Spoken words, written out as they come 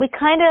we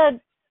kind of,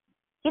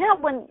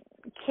 when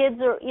kids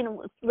are,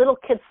 little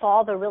kids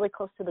fall, they're really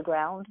close to the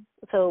ground.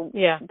 So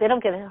they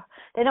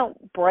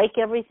don't break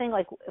everything.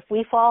 Like if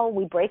we fall,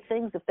 we break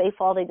things. If they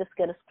fall, they just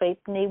get a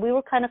scraped knee. We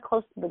were kind of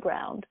close to the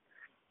ground.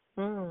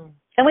 Mm.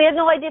 And we had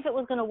no idea if it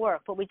was going to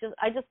work, but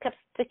I just kept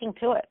sticking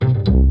to it.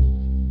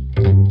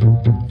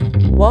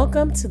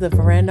 Welcome to the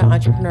Veranda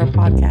Entrepreneur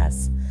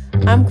Podcast.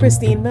 I'm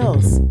Christine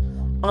Mills.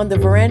 On the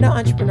Veranda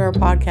Entrepreneur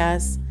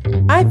Podcast,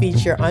 I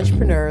feature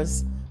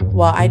entrepreneurs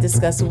while I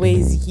discuss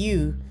ways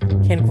you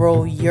can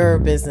grow your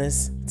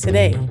business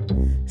today.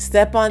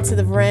 Step onto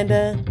the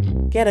veranda,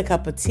 get a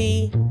cup of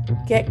tea,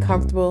 get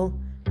comfortable,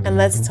 and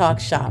let's talk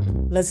shop.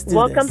 Let's do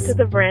Welcome this. to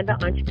the Veranda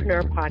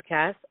Entrepreneur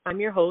Podcast. I'm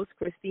your host,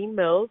 Christine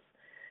Mills.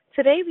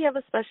 Today we have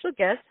a special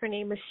guest. Her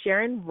name is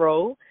Sharon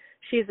Rowe.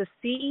 She is the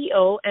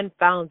CEO and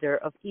founder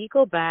of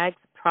Eco Bags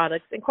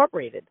Products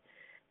Incorporated.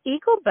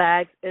 Eco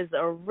Bags is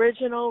the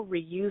original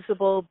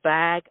reusable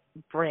bag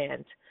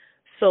brand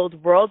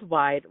sold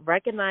worldwide,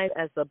 recognized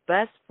as the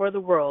best for the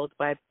world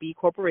by B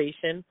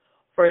Corporation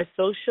for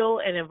social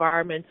and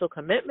environmental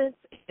commitments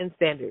and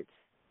standards.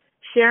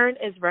 Sharon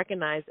is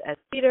recognized as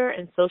leader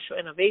in social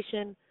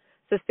innovation,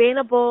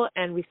 sustainable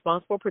and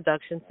responsible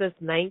production since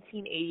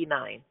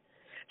 1989.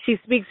 She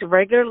speaks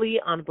regularly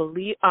on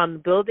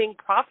building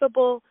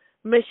profitable,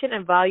 mission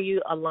and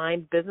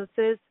value-aligned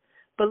businesses,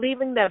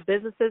 believing that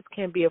businesses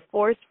can be a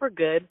force for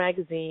good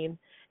magazine,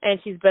 and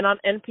she's been on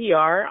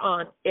NPR,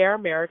 on Air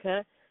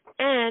America,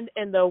 and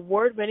in the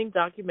award-winning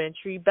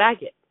documentary Bag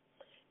It.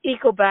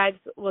 Eco Bags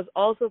was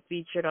also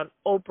featured on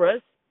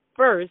Oprah's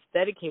first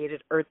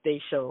dedicated Earth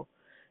Day show.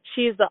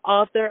 She is the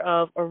author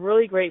of a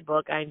really great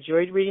book. I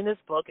enjoyed reading this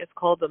book. It's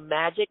called The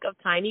Magic of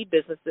Tiny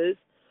Businesses.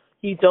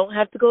 You don't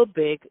have to go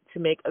big to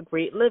make a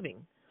great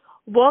living.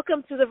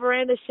 Welcome to the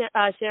veranda,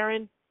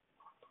 Sharon.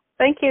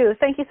 Thank you.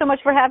 Thank you so much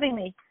for having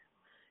me.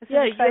 This is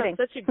exciting.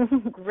 You have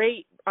such a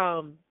great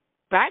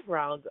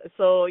background.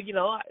 So,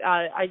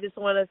 I just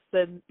want us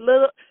to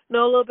know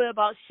a little bit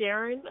about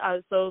Sharon.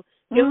 So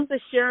give us the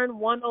Sharon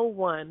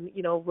 101.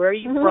 Where are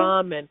you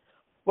from and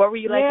what were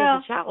you like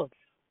as a child?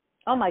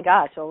 Oh, my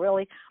gosh. Oh,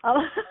 really?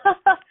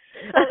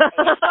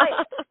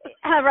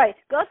 Right.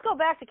 Let's go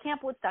back to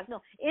Camp Woodstock. No,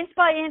 inch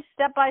by inch,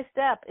 step by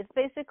step. It's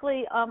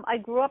basically, I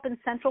grew up in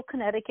central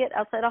Connecticut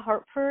outside of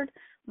Hartford.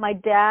 My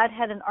dad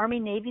had an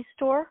Army-Navy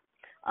store.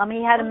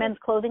 He had a men's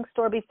clothing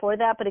store before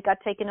that, but it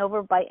got taken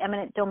over by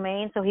eminent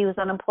domain, so he was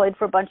unemployed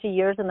for a bunch of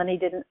years, and then he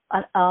did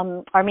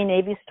an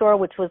Army-Navy store,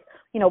 which was,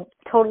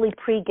 totally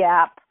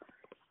pre-Gap.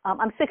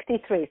 I'm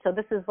 63, so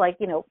this is like,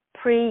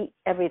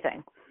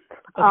 pre-everything.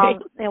 Okay.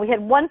 We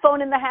had one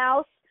phone in the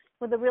house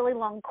with a really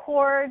long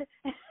cord.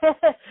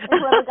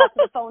 Whoever got to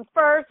the phone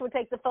first would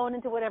take the phone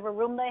into whatever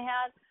room they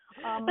had.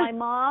 My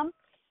mom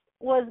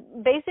was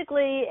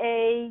basically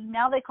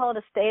now they call it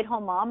a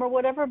stay-at-home mom or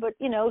whatever, but,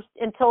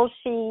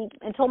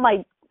 until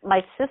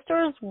my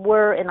sisters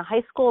were in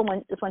high school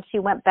when she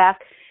went back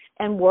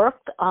and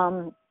worked.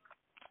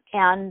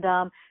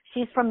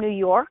 She's from New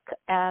York,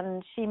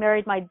 and she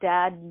married my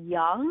dad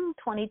young,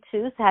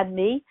 22, had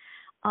me.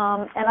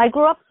 And I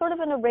grew up sort of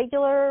in a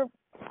regular,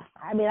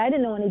 I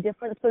didn't know any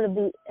difference, sort of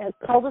the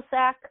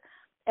cul-de-sac.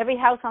 Every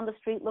house on the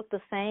street looked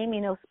the same,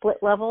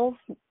 split levels.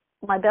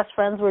 My best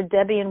friends were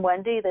Debbie and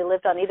Wendy. They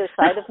lived on either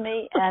side of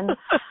me. And,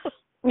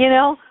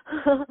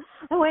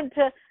 I went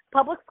to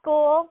public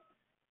school,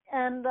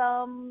 and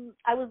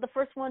I was the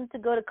first one to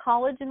go to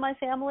college in my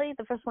family,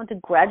 the first one to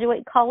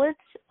graduate college.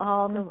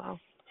 Wow.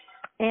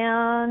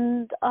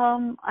 And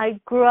I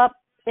grew up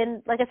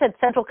in, like I said,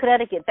 central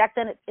Connecticut. Back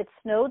then it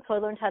snowed, so I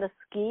learned how to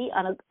ski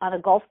on a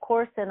golf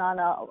course and on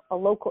a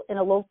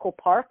local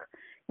park.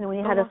 When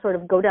you had to sort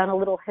of go down a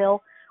little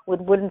hill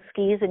with wooden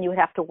skis and you would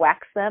have to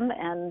wax them.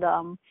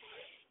 And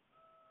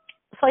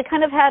so I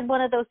kind of had one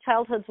of those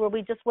childhoods where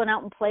we just went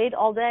out and played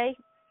all day,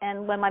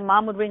 and when my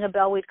mom would ring a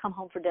bell, we'd come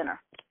home for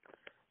dinner.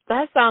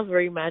 That sounds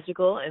very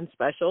magical and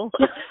special.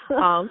 It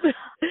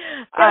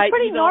was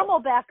pretty normal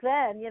back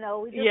then,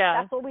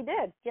 that's what we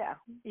did. Yeah.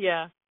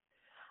 Yeah.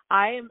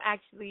 I am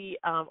actually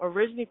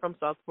originally from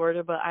South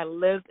Florida, but I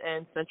lived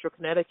in central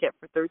Connecticut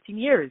for 13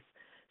 years.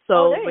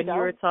 So when you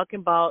were talking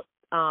about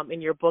in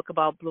your book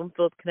about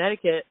Bloomfield,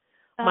 Connecticut,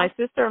 my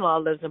sister-in-law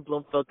lives in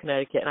Bloomfield,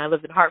 Connecticut, and I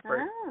live in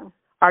Hartford. Oh.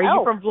 Are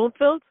you from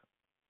Bloomfield?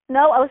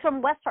 No, I was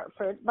from West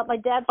Hartford, but my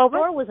dad's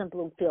store was in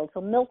Bloomfield.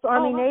 So Mills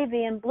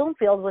Army-Navy in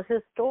Bloomfield was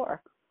his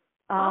store.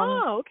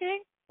 Okay.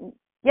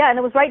 Yeah, and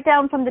it was right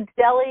down from the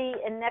deli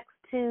and next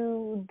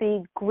to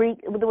the Greek.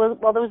 There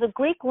was a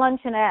Greek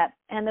luncheonette,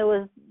 and there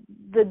was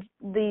the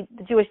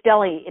Jewish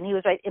deli, and he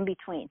was right in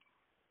between,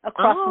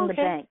 across from the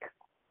bank.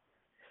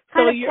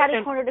 Kind of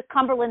catty corner to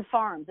Cumberland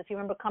Farms, if you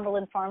remember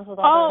Cumberland Farms with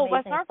all the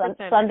amazing West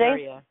Hartford Sundays.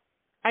 Area.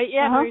 I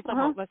know you're talking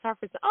about West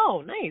Hartford.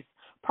 Oh, nice.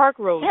 Park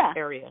Road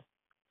area.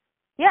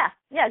 Yeah,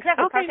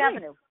 exactly. Okay, Park nice.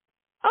 Avenue.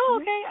 Oh,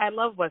 okay. I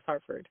love West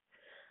Hartford.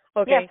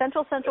 Okay. Yeah,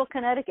 central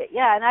Connecticut.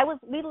 Yeah, and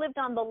we lived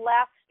on the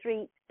last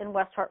street in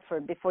West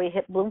Hartford before you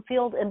hit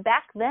Bloomfield, and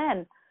back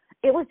then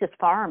it was just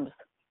farms.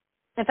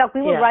 In fact,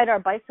 we would ride our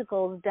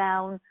bicycles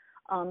down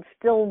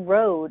Still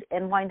Road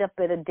and wind up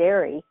at a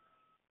dairy.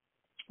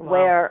 Wow.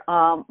 Where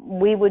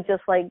we would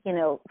just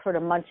sort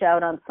of munch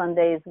out on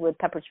Sundays with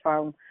Pepperidge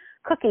Farm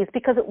cookies,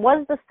 because it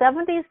was the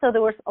 70s, so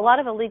there were a lot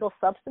of illegal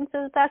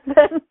substances back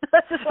then. I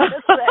just want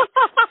to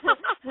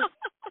say.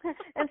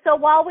 And so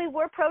while we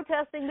were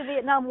protesting the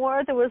Vietnam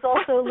War, there was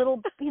also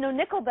little,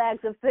 nickel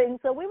bags of things.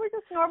 So we were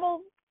just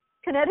normal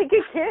Connecticut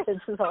kids,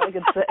 is all I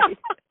could say.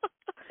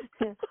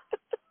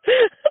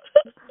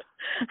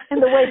 In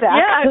the way back.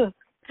 Yeah.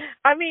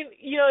 I mean,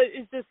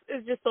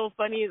 it's just so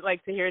funny,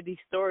 like, to hear these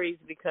stories,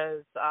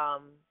 because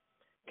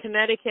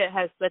Connecticut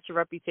has such a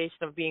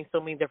reputation of being so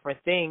many different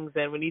things,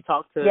 and when you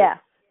talk to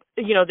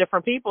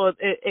different people,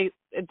 it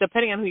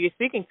depending on who you're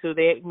speaking to,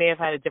 they may have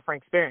had a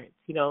different experience.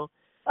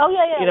 Oh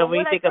yeah. When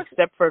you think of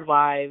Stepford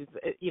Wives,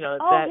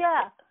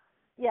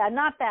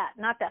 not that.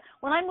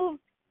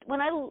 When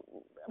I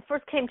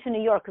first came to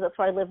New York, because that's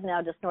where I live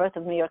now, just north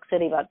of New York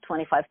City, about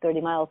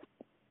 25-30 miles.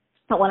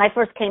 But when I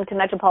first came to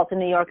metropolitan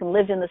New York and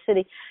lived in the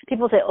city,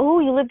 people say, "Oh,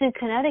 you lived in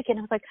Connecticut." And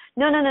I was like,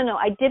 No.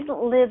 I didn't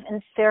live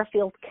in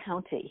Fairfield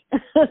County.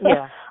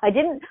 Yeah. I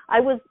didn't.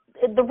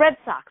 The Red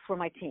Sox were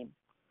my team.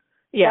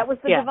 Yeah. That was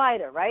the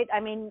divider, right? I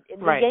mean,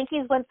 the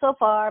Yankees went so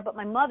far, but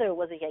my mother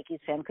was a Yankees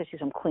fan because she's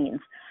from Queens.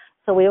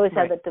 So we always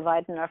had that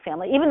divide in our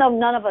family, even though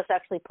none of us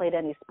actually played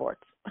any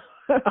sports.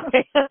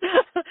 Okay.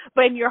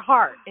 But in your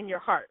heart,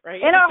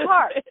 right? In our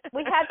heart,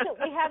 we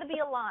had to be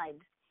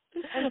aligned.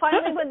 And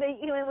finally, when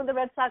the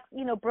Red Sox,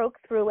 broke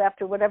through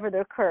after whatever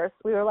their curse,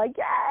 we were like,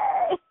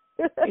 yay!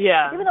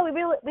 Yeah. Even though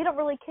we don't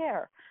really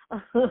care.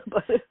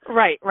 But,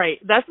 Right.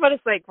 That's what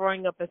it's like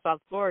growing up in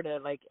South Florida.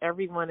 Like,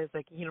 everyone is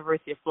like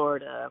University of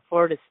Florida,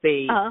 Florida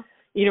State,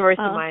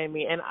 University of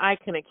Miami, and I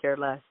couldn't care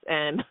less.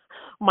 And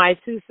my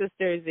two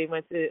sisters,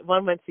 two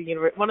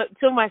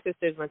of my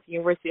sisters went to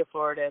University of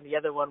Florida, and the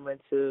other one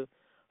went to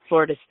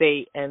Florida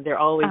State, and they're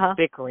always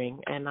bickering,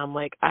 and I'm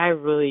like, I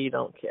really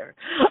don't care.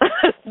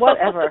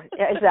 Whatever.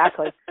 Yeah,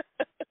 exactly.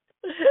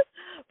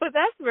 But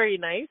that's very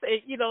nice. So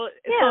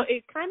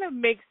it kind of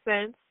makes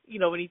sense,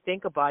 when you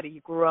think about it.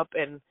 You grew up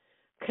in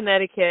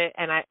Connecticut,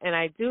 and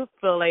I do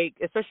feel like,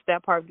 especially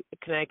that part of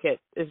Connecticut,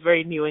 is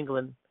very New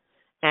England,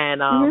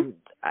 and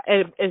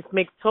it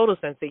makes total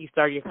sense that you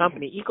started your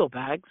company, Eco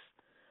Bags,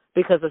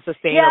 because of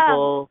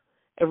sustainable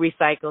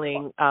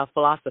recycling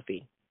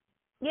philosophy.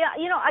 Yeah,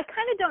 I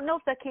kind of don't know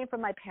if that came from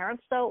my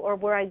parents, though, or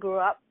where I grew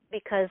up,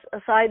 because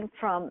aside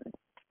from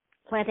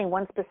planting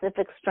one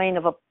specific strain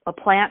of a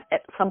plant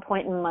at some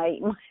point in my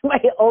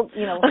old,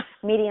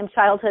 medium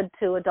childhood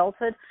to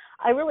adulthood,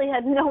 I really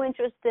had no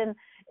interest in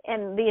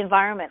the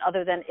environment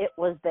other than it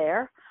was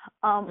there.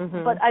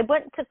 But I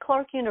went to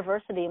Clark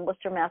University in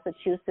Worcester,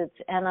 Massachusetts,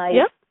 and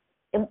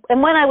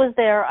and when I was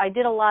there, I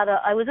did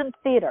I was in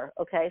theater,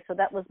 okay, so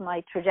that was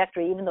my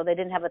trajectory, even though they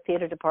didn't have a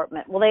theater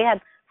department. Well, they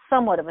had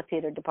somewhat of a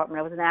theater department.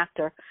 I was an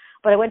actor,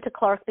 but I went to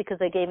Clark because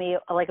they gave me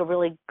a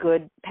really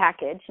good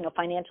package,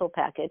 financial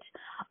package.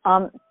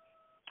 And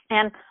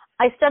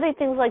I studied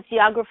things like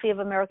geography of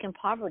American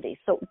poverty.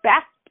 So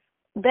back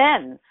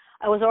then,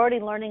 I was already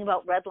learning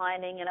about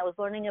redlining, and I was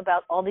learning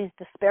about all these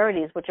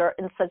disparities, which are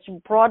in such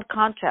broad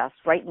contrast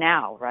right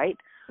now, right?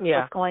 Yeah.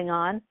 What's going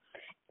on.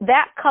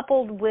 That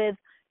coupled with,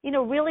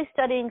 really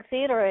studying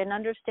theater and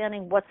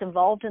understanding what's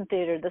involved in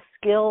theater, the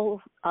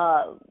skills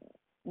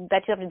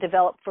that you have to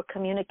develop for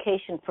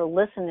communication, for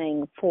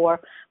listening, for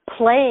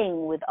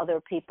playing with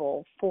other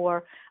people,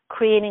 for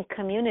creating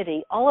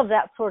community. All of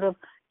that sort of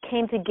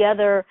came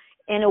together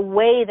in a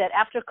way that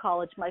after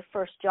college, my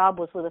first job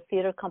was with a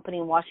theater company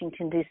in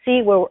Washington,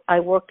 D.C., where I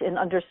worked in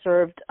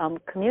underserved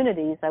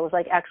communities. I was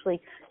actually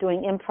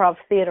doing improv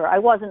theater. I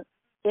wasn't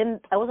an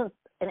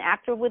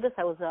actor with this.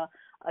 I was a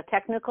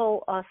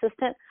technical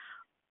assistant,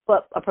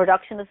 but a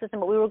production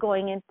assistant, but we were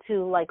going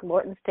into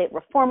Lorton State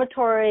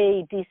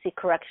Reformatory, DC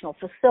Correctional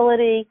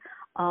Facility,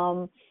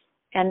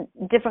 and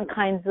different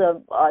kinds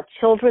of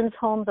children's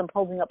homes. I'm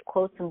holding up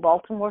quotes in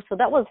Baltimore.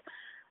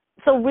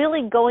 So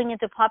really going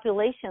into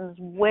populations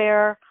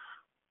where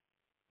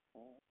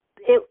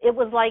it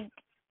was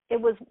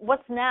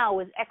what's now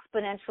is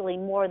exponentially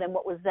more than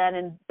what was then,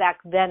 and back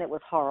then it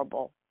was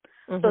horrible.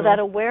 So that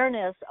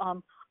awareness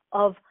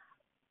of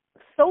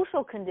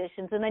social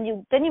conditions, and then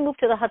you move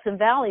to the Hudson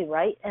Valley,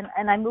 right?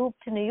 And I moved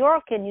to New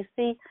York, and you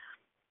see,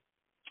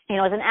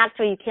 as an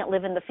actor, you can't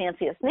live in the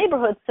fanciest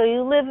neighborhoods, so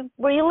you live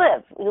where you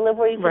live. You live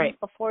where you can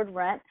afford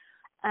rent.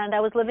 And I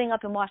was living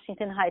up in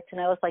Washington Heights, and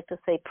I always like to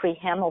say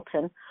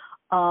pre-Hamilton,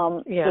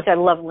 which I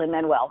love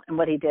Lin-Manuel and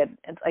what he did.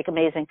 It's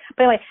amazing.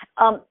 But anyway,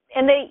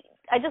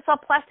 I just saw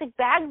plastic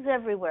bags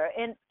everywhere,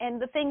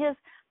 and the thing is,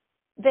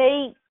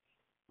 they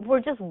were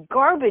just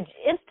garbage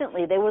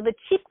instantly. They were the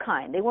cheap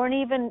kind. They weren't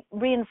even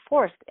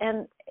reinforced,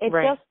 and it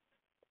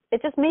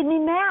just made me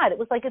mad. It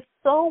was it's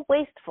so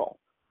wasteful,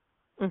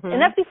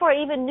 and that's before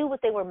I even knew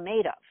what they were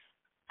made of.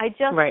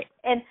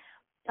 And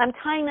I'm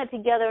tying that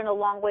together in a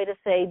long way to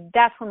say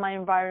that's when my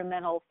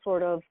environmental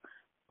sort of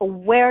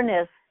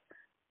awareness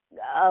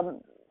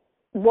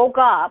woke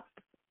up,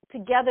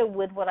 together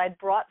with what I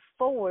brought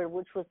forward,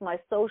 which was my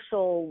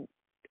social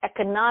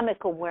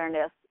economic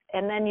awareness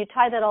And then you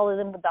tie that all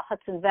in with the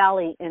Hudson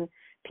Valley and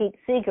Pete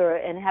Seeger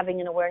and having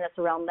an awareness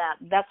around that.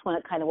 That's when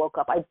it kind of woke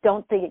up. I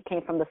don't think it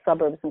came from the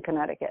suburbs in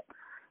Connecticut.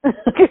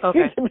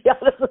 Okay. To be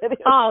honest with you.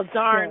 Oh,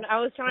 darn. Yeah.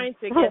 I was trying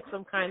to get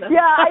some kind of...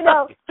 Yeah, I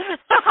know.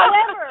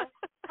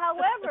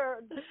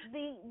 However,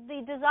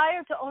 the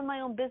desire to own my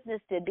own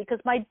business did, because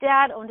my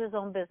dad owned his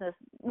own business,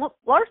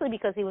 largely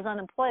because he was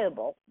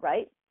unemployable,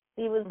 right?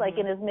 He was like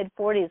in his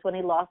mid-40s when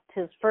he lost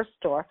his first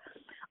store.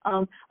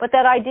 But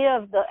that idea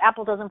of the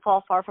apple doesn't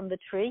fall far from the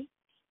tree,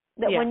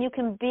 that when you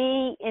can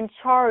be in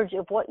charge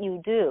of what you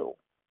do,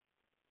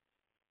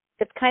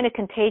 it's kind of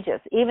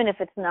contagious, even if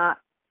it's not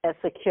as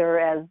secure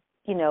as,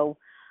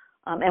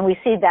 and we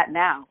see that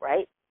now,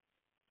 right?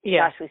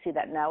 Yeah. Gosh, we see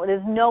that now. It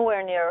is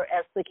nowhere near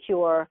as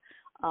secure,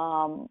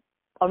 or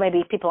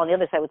maybe people on the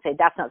other side would say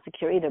that's not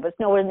secure either, but it's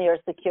nowhere near as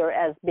secure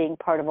as being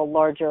part of a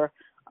larger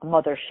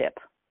mothership.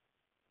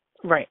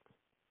 Right.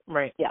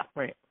 Yeah.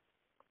 Right.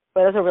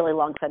 But that's a really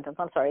long sentence.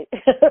 I'm sorry.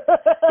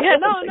 Yeah,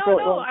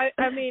 no.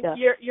 I mean,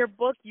 your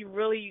book, you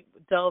really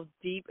delve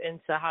deep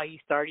into how you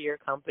started your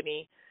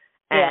company.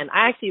 And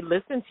I actually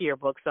listened to your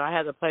book, so I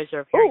had the pleasure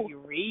of hearing you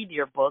read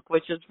your book,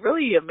 which is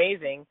really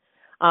amazing.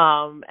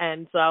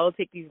 And so I will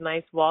take these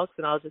nice walks,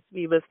 and I'll just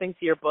be listening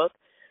to your book.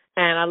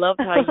 And I loved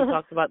how you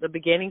talked about the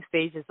beginning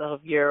stages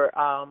of your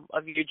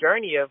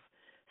journey of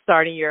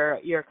starting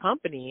your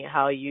company,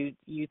 how you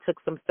took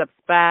some steps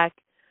back,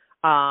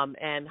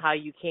 and how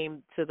you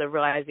came to the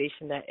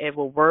realization that it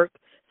will work.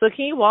 So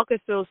can you walk us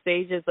through those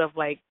stages of,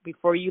 like,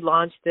 before you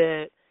launched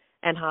it,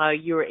 and how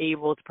you were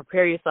able to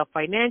prepare yourself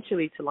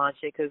financially to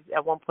launch it? Because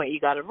at one point you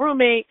got a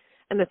roommate,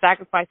 and the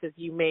sacrifices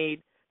you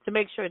made to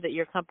make sure that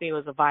your company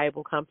was a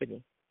viable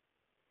company.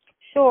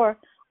 Sure.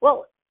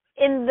 Well,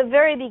 in the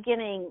very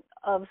beginning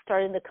of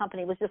starting the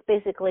company was just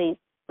basically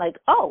like,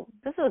 oh,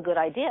 this is a good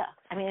idea.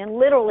 I mean, and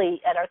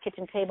literally at our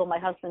kitchen table, my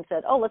husband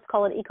said, oh, let's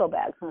call it Eco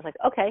Bags. And I was like,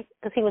 okay,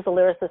 because he was a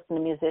lyricist and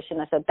a musician.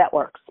 I said, that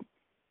works.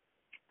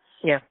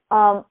 Yeah.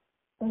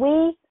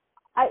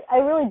 I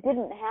really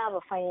didn't have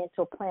a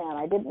financial plan.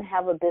 I didn't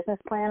have a business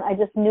plan. I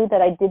just knew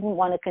that I didn't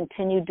want to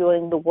continue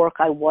doing the work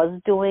I was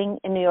doing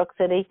in New York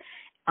City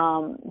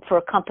for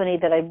a company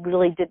that I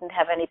really didn't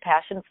have any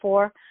passion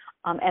for.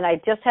 And I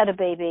just had a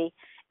baby,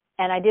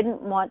 and I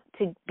didn't want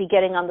to be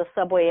getting on the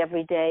subway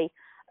every day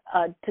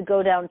to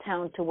go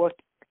downtown to work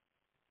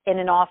in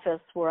an office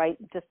where I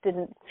just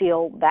didn't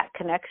feel that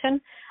connection.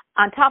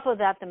 On top of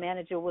that, the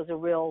manager was a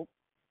real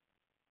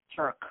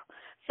jerk.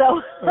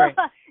 So, right.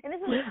 And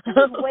this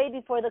was way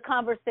before the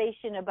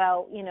conversation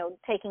about,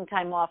 taking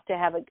time off to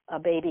have a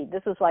baby.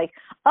 This was like,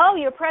 oh,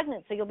 you're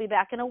pregnant, so you'll be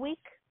back in a week,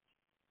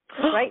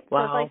 right?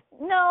 Wow. So it's like,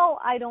 no,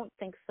 I don't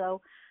think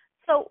so.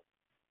 So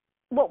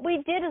what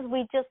we did is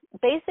we just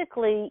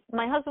basically,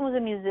 my husband was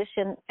a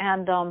musician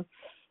and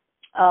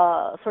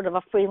sort of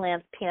a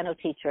freelance piano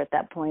teacher at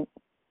that point.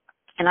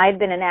 And I'd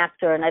been an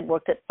actor, and I'd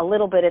worked a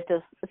little bit at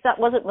this. It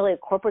wasn't really a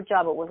corporate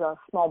job. It was a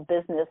small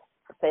business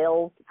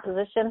sales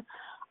position.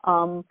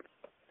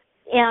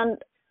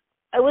 And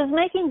I was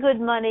making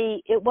good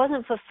money. It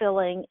wasn't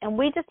fulfilling. And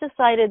we just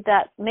decided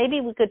that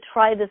maybe we could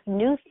try this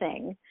new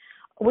thing,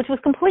 which was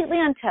completely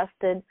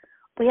untested.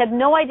 We had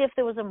no idea if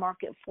there was a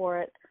market for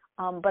it,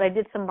 but I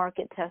did some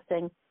market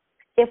testing.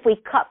 If we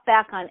cut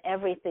back on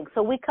everything.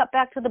 So we cut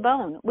back to the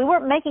bone. We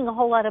weren't making a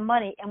whole lot of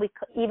money, and we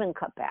even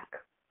cut back.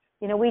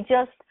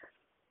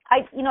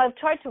 I've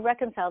tried to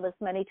reconcile this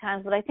many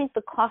times, but I think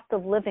the cost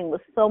of living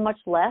was so much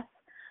less.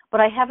 But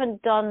I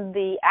haven't done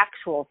the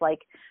actuals,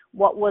 like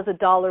what was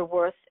 $1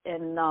 worth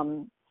in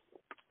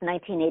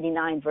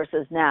 1989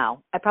 versus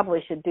now. I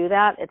probably should do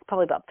that. It's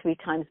probably about 3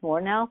 times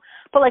more now.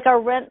 But like our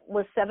rent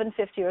was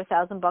 $750 or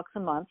 $1,000 a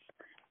month,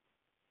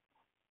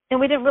 and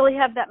we didn't really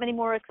have that many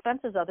more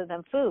expenses other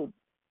than food,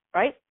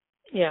 right?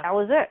 Yeah, that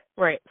was it.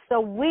 Right.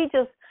 So we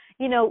just,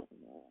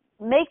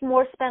 make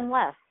more, spend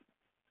less.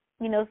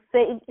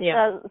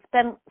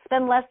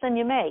 Spend less than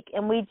you make,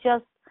 and we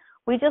just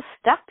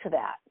stuck to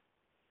that.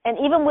 And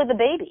even with the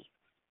baby.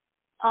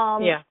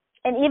 And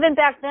even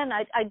back then,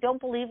 I don't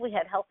believe we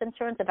had health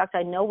insurance. In fact,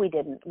 I know we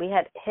didn't. We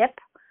had HIP,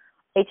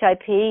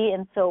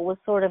 and so it was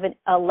sort of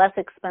a less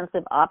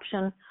expensive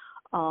option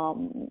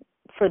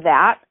for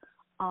that.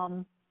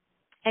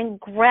 And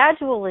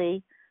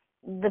gradually,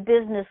 the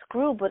business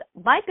grew, but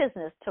my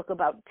business took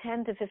about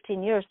 10 to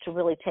 15 years to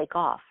really take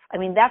off. I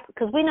mean, that's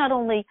because we not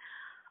only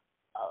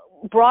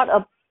brought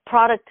a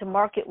product to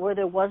market where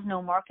there was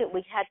no market,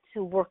 we had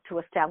to work to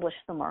establish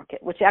the market,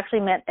 which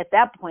actually meant at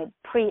that point,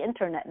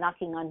 pre-internet,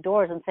 knocking on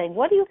doors and saying,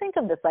 what do you think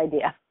of this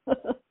idea?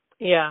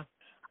 Yeah.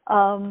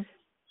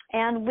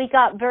 And we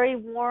got a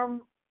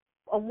warm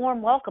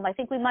welcome. I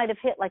think we might have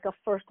hit like a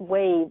first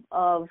wave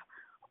of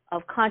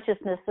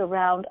consciousness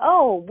around,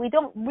 we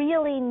don't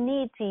really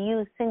need to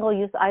use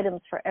single-use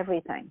items for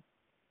everything,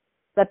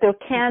 that there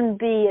can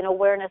be an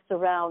awareness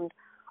around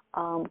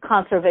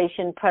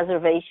conservation,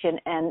 preservation,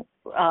 and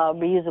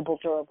reusable,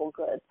 durable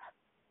goods.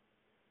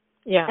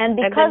 Yeah. And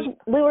because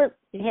we were,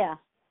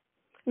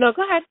 No,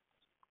 go ahead.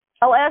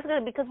 I'll ask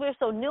it because we were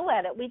so new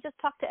at it, we just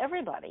talked to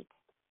everybody.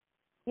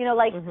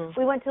 Like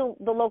we went to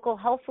the local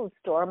health food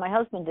store. My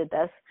husband did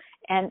this,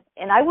 and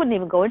I wouldn't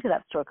even go into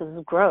that store because it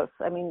was gross.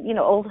 I mean,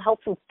 old health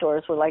food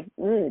stores were like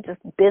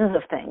just bins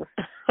of things.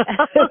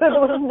 There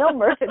was no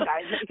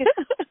merchandising.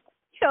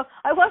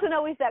 I wasn't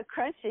always that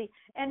crunchy.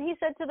 And he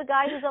said to the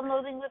guy who's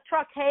unloading the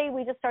truck, hey,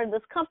 we just started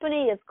this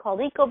company. It's called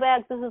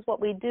EcoBags. This is what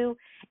we do.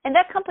 And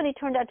that company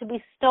turned out to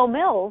be Stowe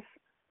Mills,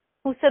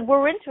 who said,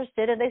 we're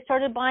interested. And they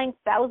started buying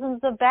thousands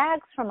of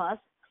bags from us.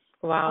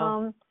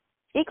 Wow.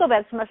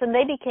 EcoBags from us. And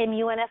they became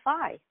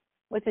UNFI,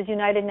 which is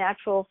United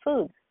Natural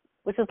Foods,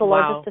 which is the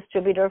largest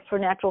distributor for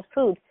natural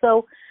foods.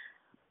 So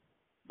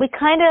we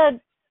kind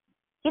of,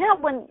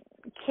 when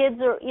kids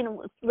are,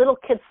 little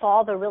kids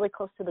fall, they're really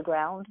close to the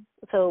ground.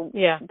 So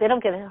they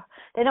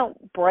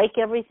don't break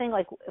everything.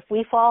 Like if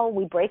we fall,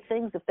 we break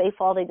things. If they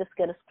fall, they just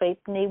get a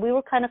scraped knee. We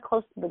were kind of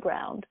close to the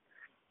ground.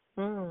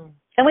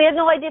 And we had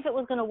no idea if it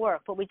was going to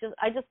work, but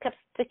I just kept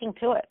sticking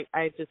to it.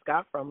 I just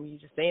got from you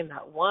just saying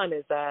that. One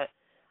is that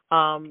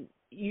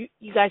you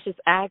guys just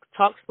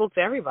spoke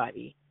to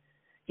everybody,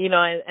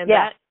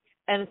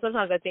 and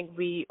sometimes I think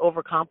we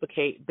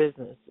overcomplicate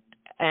business.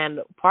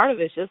 And part of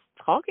it is just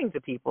talking to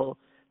people.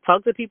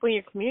 Talk to people in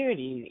your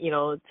community,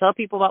 tell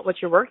people about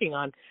what you're working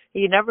on.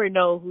 You never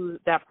know who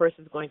that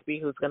person is going to be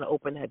who's going to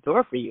open that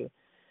door for you.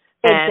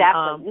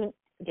 Exactly. And,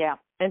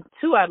 And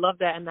two, I love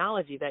that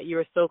analogy that you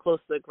were so close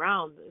to the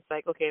ground. It's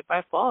like, okay, if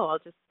I fall, I'll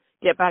just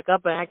get back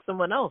up and ask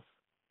someone else.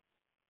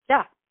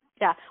 Yeah.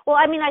 Well,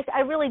 I mean,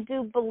 I really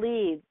do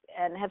believe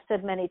and have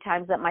said many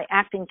times that my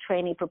acting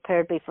training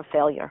prepared me for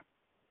failure.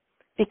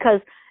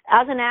 Because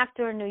as an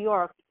actor in New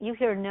York, you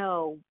hear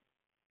no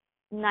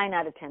 9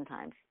 out of 10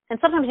 times. And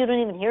sometimes you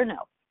don't even hear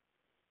no.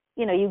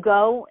 You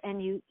go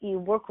and you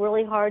work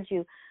really hard,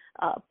 you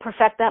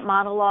perfect that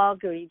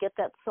monologue or you get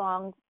that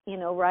song,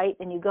 right,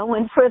 and you go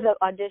in for the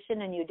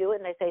audition and you do it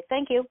and they say,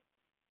 thank you.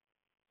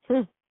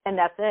 And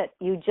that's it.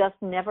 You just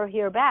never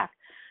hear back.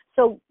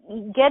 So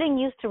getting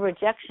used to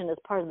rejection is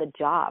part of the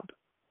job.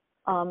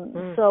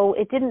 So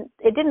it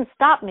didn't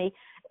stop me,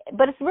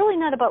 but it's really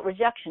not about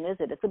rejection, is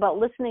it? It's about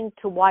listening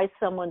to why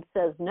someone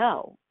says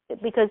no.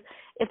 Because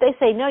if they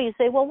say no, you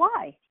say, well,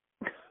 why?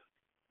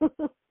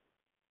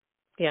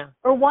 Yeah.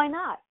 Or why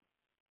not?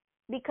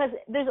 Because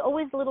there's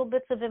always little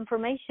bits of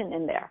information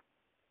in there.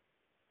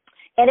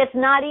 And it's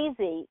not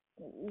easy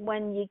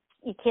when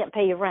you can't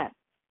pay your rent.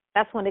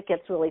 That's when it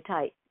gets really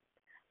tight.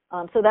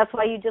 So that's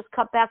why you just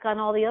cut back on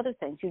all the other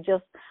things.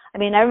 I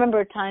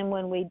remember a time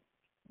when we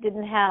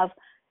didn't have,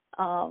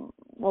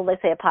 they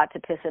say a pot to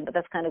piss in, but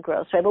that's kind of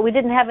gross, right? But we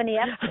didn't have any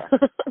extra.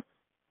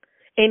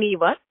 Any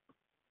what?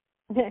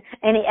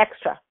 Any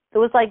extra. It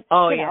was like,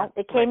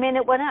 it came in,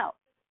 it went out.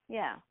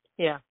 Yeah.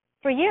 Yeah.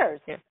 For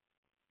years. Yeah.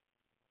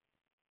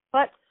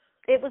 But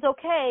it was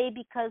okay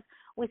because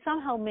we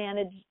somehow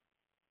managed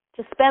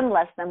to spend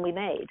less than we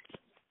made.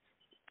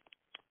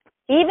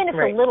 Even if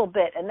a little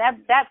bit, and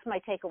that's my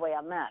takeaway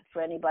on that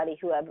for anybody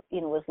who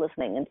was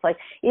listening. It's like,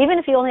 even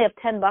if you only have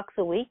 $10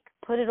 a week,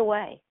 put it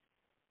away.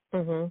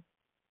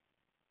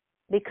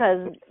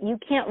 Because you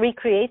can't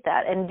recreate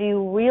that. And do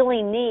you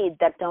really need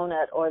that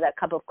donut or that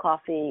cup of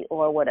coffee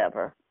or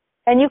whatever?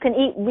 And you can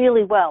eat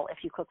really well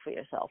if you cook for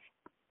yourself.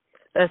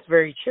 That's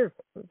very true.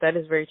 That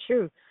is very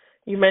true.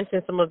 You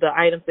mentioned some of the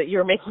items that you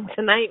were making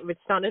tonight, which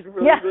sounded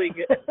really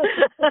good.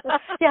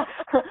 Yeah,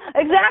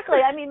 exactly.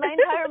 I mean, my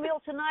entire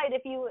meal tonight,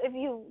 if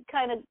you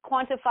kind of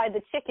quantify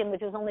the chicken,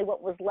 which is only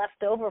what was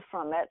left over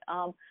from it,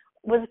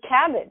 was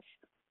cabbage.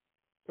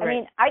 I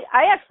mean,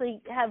 I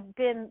actually have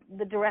been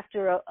the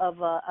director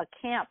of a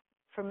camp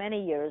for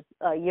many years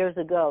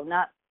ago,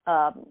 not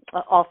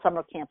all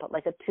summer camp, but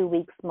like a 2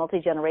 weeks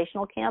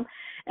multi-generational camp.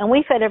 And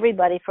we fed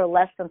everybody for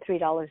less than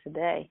 $3 a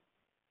day.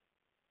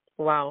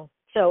 Wow.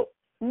 So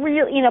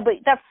really, but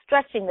that's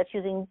stretching. That's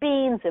using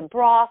beans and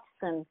broths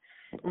and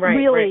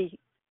really,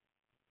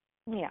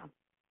 yeah.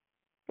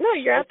 No,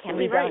 you're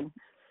absolutely right.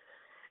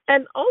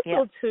 And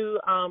also too,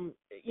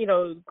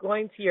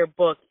 going to your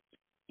book,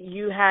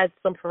 you had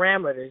some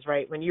parameters,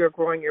 right, when you were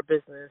growing your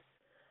business.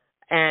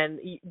 And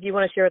do you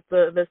want to share with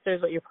the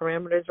listeners what your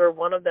parameters were?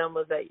 One of them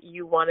was that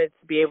you wanted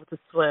to be able to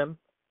swim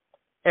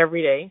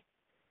every day.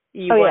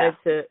 You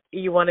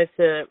wanted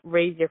to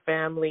raise your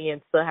family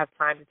and still have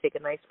time to take a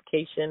nice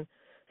vacation.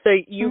 So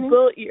you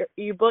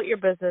built your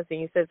business,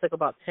 and you said it took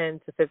about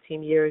 10 to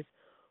 15 years.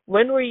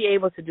 When were you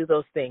able to do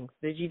those things?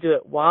 Did you do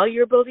it while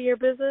you were building your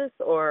business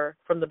or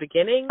from the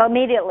beginning?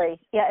 Immediately.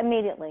 Yeah,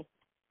 immediately.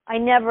 I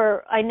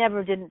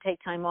never didn't take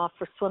time off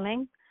for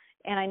swimming,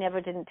 and I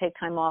never didn't take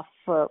time off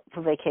for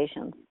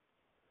vacations.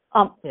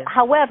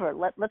 However,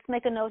 let's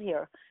make a note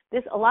here.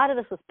 A lot of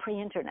this was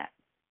pre-internet,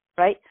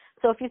 right?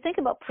 So if you think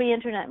about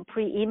pre-internet and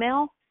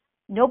pre-email,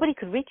 nobody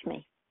could reach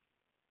me.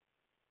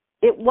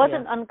 It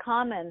wasn't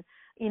uncommon,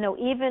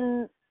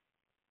 even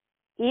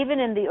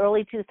in the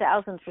early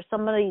 2000s for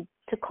somebody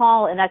to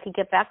call and I could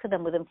get back to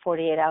them within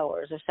 48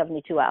 hours or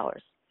 72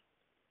 hours.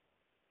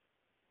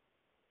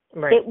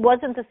 Right. It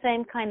wasn't the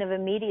same kind of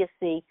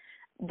immediacy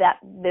that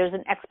there's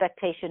an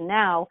expectation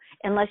now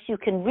unless you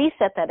can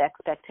reset that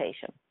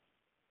expectation.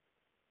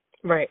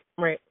 Right.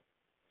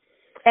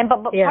 And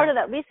but Yeah. part of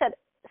that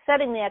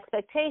setting the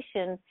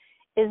expectation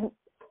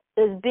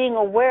is being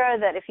aware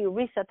that if you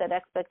reset that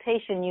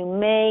expectation, you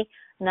may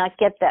not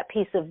get that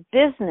piece of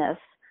business.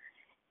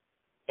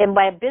 And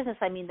by business,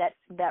 I mean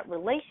that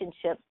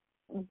relationship,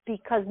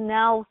 because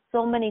now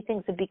so many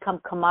things have become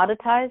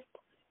commoditized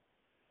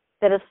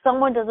that if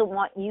someone doesn't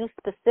want you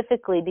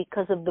specifically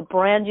because of the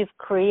brand you've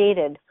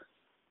created,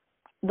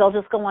 they'll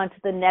just go on to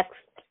the next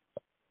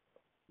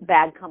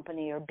bag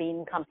company or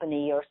bean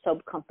company or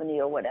soap company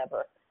or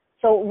whatever.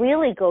 So it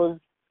really goes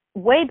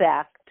way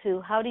back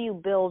to how do you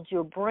build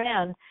your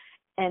brand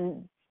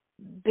and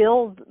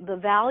build the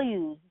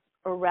values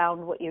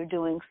around what you're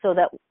doing so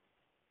that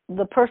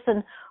the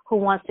person who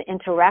wants to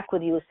interact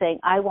with you is saying,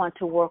 I want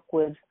to work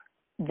with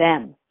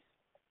them,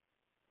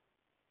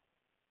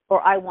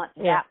 or I want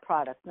that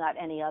product, not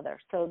any other.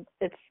 So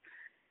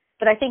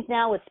but I think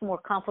now it's more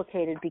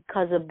complicated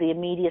because of the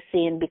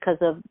immediacy and because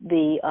of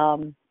the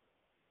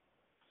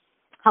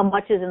how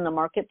much is in the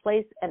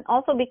marketplace, and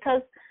also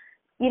because,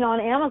 on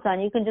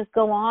Amazon, you can just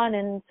go on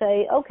and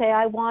say, okay,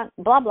 I want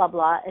blah, blah,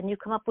 blah, and you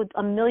come up with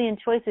a million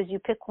choices. You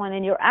pick one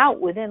and you're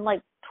out within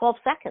like 12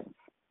 seconds.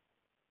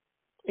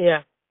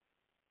 Yeah.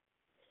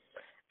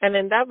 And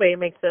in that way, it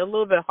makes it a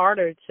little bit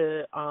harder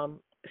to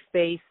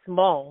stay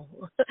small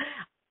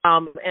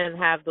and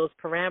have those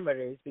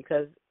parameters,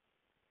 because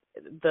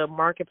the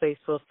marketplace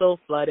feels so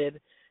flooded,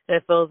 and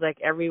it feels like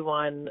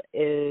everyone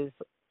is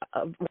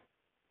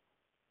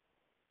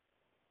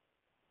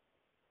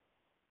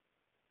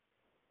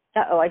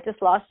Uh-oh, I just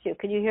lost you.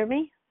 Can you hear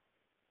me?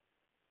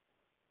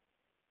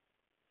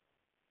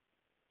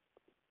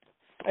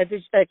 Are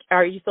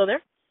you still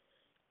there?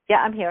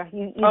 Yeah, I'm here.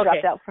 You Okay.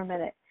 dropped out for a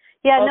minute.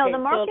 Yeah, okay, no, the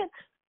market,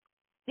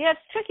 it's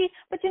tricky.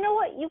 But you know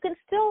what? You can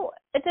still,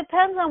 it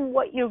depends on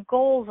what your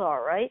goals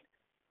are, right?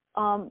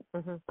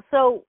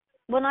 So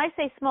when I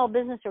say small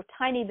business or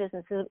tiny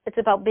businesses, it's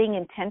about being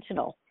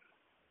intentional.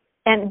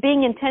 And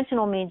being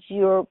intentional means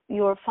you're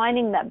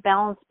finding that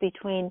balance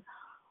between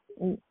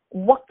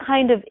what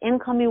kind of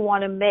income you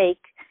want to make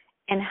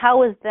and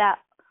how is that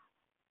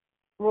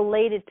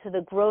related to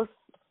the gross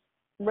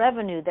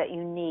revenue that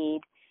you need,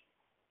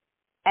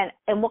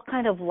 and what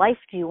kind of life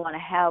do you want to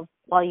have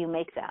while you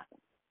make that.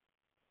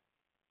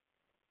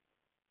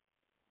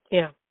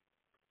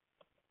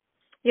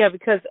 Yeah,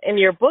 because in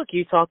your book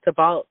you talked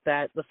about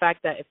that, the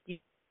fact that if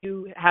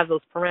you have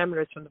those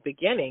parameters from the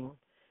beginning,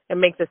 it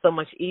makes it so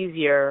much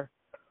easier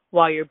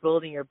while you're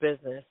building your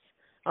business.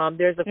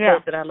 There's a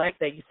quote that I like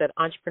that you said,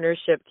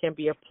 entrepreneurship can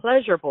be a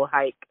pleasurable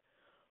hike.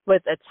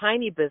 With a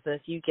tiny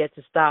business, you get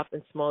to stop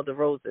and smell the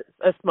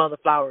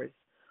flowers,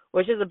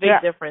 which is a big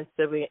difference.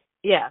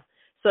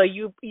 So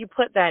you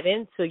put that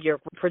into your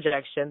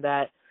projection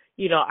that,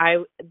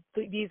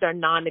 these are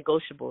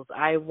non-negotiables.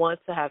 I want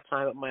to have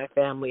time with my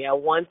family. I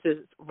want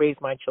to raise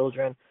my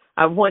children.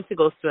 I want to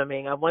go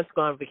swimming. I want to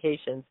go on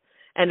vacations.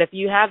 And if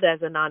you have that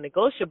as a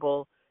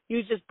non-negotiable,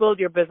 you just build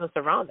your business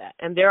around that.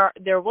 And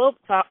there will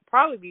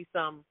probably be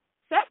some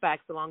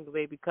setbacks along the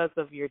way because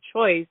of your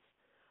choice,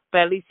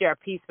 but at least you're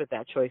at peace with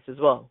that choice as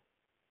well.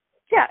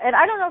 Yeah, and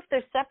I don't know if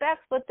there's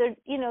setbacks, but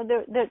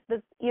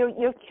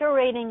you're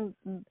curating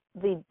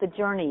the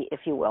journey,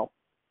 if you will.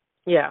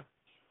 Yeah.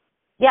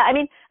 Yeah, I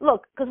mean,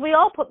 look, because we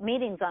all put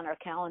meetings on our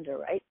calendar,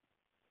 right?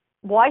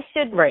 Why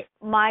should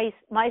my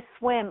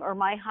swim or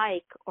my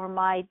hike or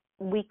my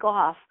week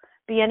off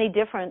be any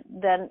different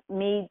than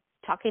me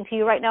talking to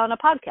you right now on a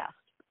podcast?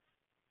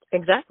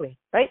 Exactly.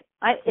 Right?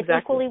 It's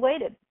equally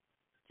weighted.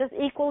 Just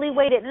equally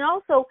weighted. And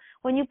also,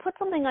 when you put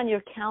something on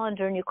your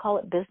calendar and you call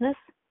it business,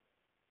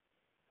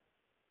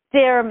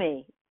 dare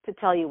me to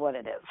tell you what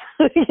it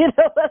is. You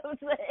know what I'm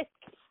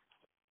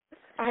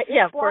saying?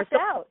 Yeah, of course.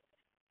 Out.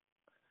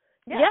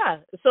 Yeah.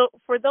 So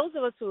for those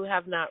of us who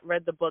have not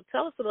read the book,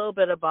 tell us a little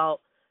bit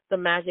about the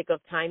magic of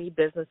tiny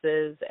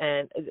businesses.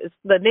 And it's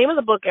the name of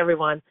the book,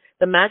 everyone,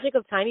 The Magic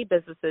of Tiny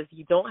Businesses.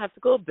 You don't have to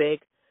go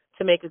big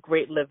to make a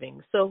great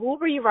living. So who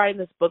were you writing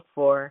this book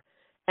for?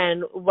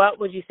 And what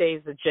would you say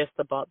is the gist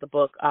about the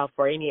book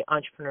for any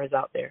entrepreneurs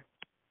out there?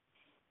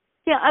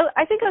 Yeah,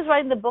 I think I was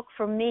writing the book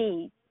for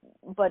me,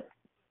 but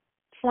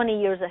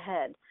 20 years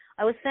ahead.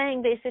 I was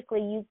saying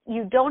basically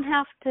you don't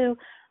have to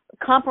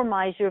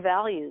compromise your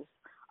values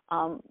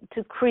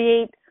to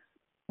create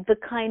the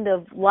kind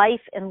of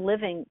life and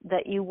living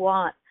that you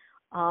want,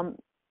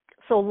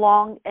 so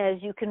long as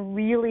you can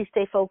really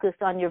stay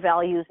focused on your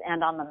values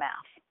and on the math.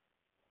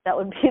 That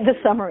would be the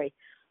summary.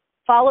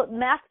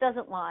 Math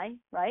doesn't lie,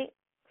 right?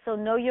 So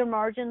know your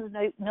margins,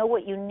 know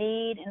what you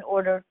need in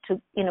order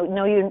to,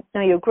 know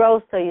your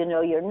growth, so you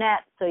know your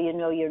net, so you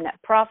know your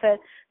net profit,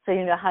 so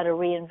you know how to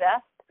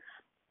reinvest.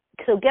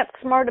 So get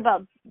smart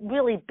about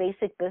really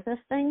basic business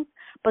things,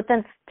 but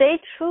then stay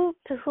true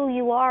to who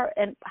you are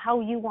and how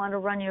you want to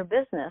run your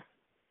business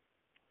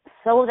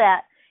so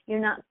that you're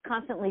not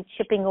constantly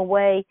chipping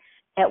away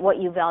at what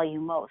you value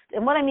most.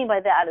 And what I mean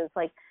by that is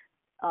like,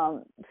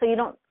 so you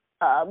don't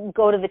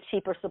go to the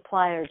cheaper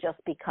supplier just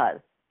because,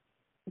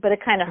 but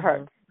it kind of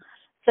hurts.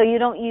 So you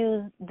don't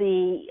use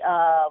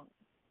I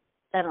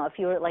don't know, if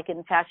you're like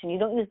in fashion, you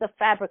don't use the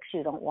fabrics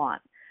you don't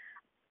want.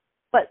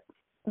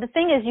 the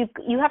thing is,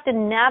 you have to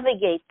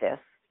navigate this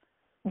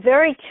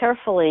very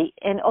carefully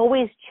and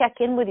always check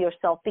in with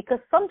yourself, because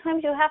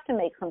sometimes you have to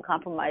make some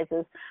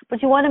compromises,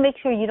 but you want to make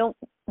sure you don't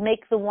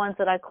make the ones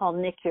that I call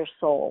nick your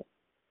soul.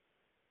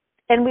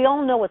 And we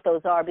all know what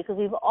those are, because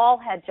we've all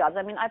had jobs.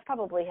 I mean, I've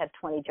probably had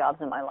 20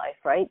 jobs in my life,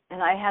 right?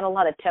 And I had a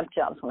lot of temp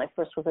jobs when I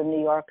first was in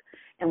New York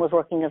and was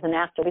working as an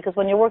actor, because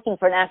when you're working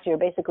for an actor, you're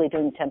basically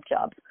doing temp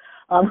jobs.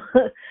 So,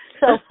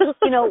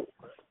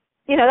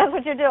 that's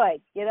what you're doing.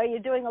 You're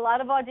doing a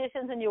lot of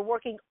auditions and you're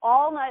working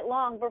all night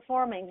long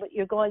performing, but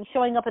you're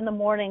showing up in the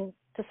morning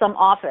to some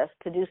office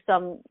to do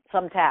some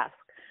task.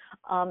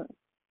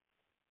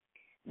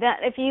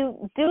 That if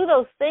you do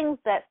those things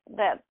that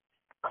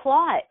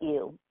claw at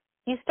you,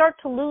 you start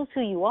to lose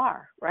who you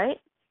are, right?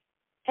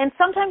 And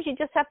sometimes you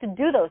just have to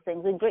do those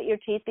things and grit your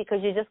teeth, because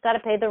you just got to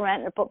pay the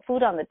rent or put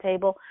food on the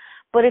table.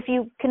 But if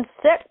you can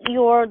set a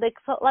lot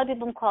of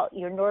people call it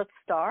your North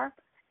Star.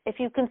 If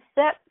you can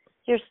set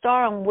your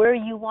star on where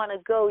you want to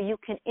go, you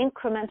can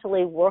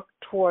incrementally work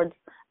towards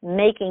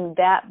making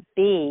that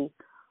be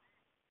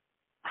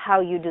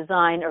how you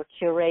design or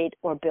curate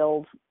or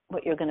build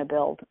what you're going to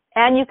build.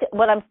 And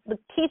the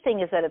key thing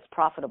is that it's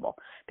profitable,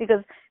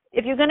 because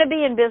if you're going to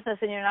be in business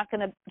and you're not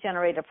going to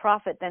generate a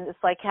profit, then it's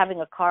like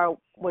having a car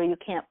where you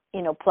can't,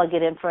 plug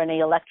it in for any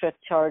electric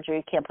charge, or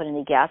you can't put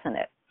any gas in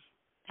it.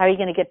 How are you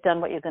going to get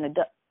done what you're going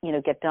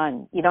to get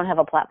done? You don't have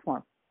a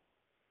platform.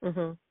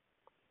 Mm-hmm.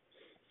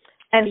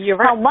 And you're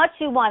right. How much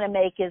you want to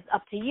make is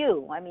up to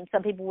you. I mean,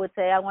 some people would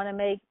say, I want to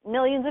make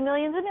millions and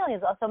millions and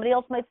millions. Or somebody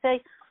else might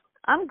say,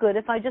 I'm good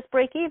if I just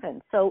break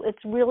even. So it's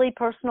really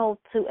personal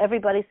to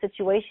everybody's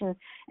situation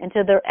and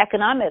to their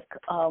economic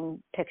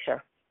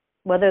picture,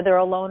 whether they're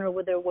alone or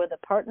whether they're with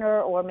a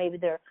partner, or maybe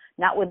they're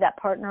not with that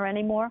partner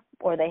anymore,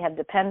 or they have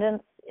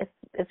dependents.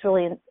 It's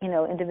really,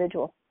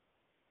 individual.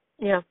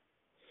 Yeah.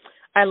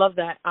 I love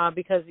that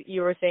because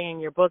you were saying in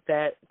your book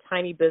that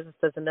tiny business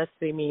doesn't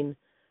necessarily mean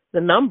the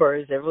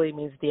numbers. It really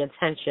means the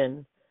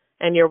intention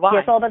and your why. Yeah,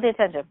 it's all about the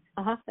intention.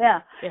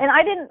 Yeah. And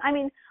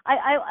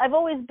I've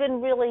always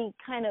been really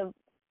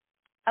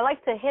I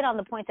like to hit on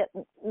the point that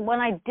when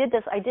I did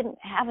this, I didn't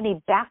have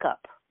any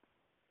backup.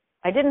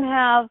 I didn't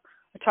have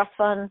a trust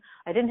fund.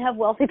 I didn't have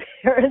wealthy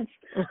parents.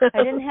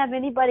 I didn't have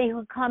anybody who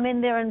would come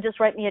in there and just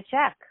write me a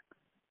check.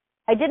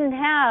 I didn't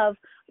have,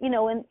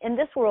 in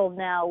this world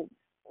now,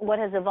 what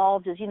has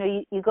evolved is,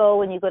 you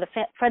go and you go to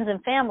friends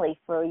and family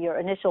for your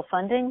initial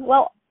funding.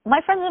 Well, my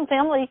friends and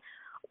family,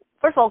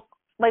 first of all,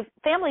 my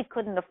family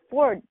couldn't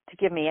afford to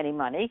give me any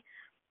money,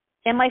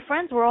 and my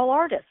friends were all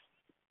artists.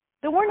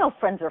 There were no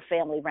friends or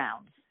family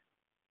rounds.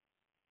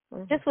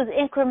 Mm-hmm. This was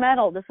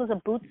incremental. This was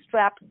a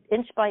bootstrap,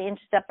 inch by inch,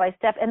 step by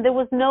step, and there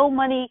was no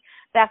money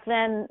back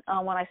then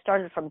when I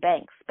started from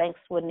banks. Banks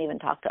wouldn't even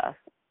talk to us.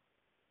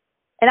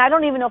 And I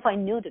don't even know if I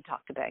knew to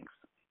talk to banks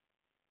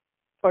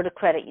or to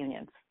credit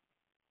unions.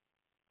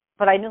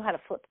 But I knew how to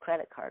flip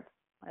credit cards.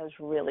 I was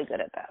really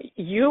good at that.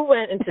 You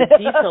went into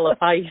detail of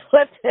how you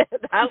flipped it.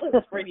 That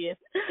was pretty.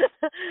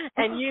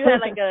 And you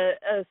had like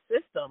a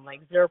system,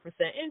 like 0%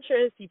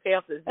 interest. You pay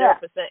off the 0%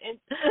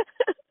 interest.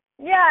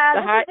 Yeah,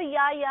 this is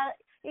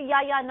the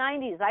Yaya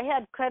 90s. I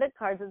had credit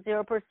cards at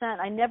 0%.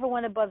 I never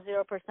went above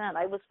 0%.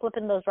 I was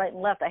flipping those right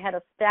and left. I had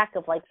a stack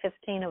of like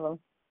 15 of them.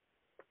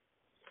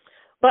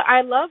 But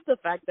I love the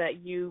fact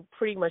that you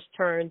pretty much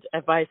turned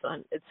advice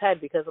on its head,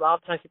 because a lot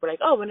of times people are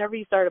like, oh, whenever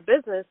you start a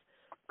business,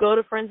 go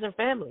to friends and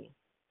family.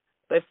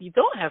 But if you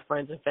don't have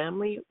friends and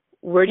family,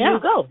 where do you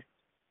go?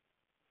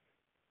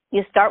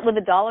 You start with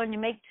 $1 and you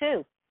make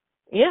 $2.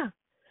 Yeah.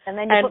 And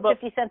then you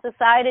put 50 cents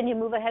aside and you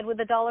move ahead with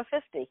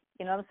 $1.50.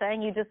 You know what I'm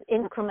saying? You just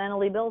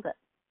incrementally build it.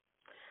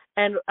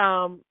 And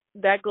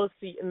that goes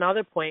to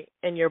another point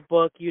in your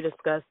book. You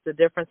discuss the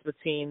difference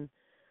between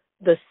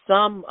the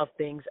sum of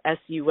things,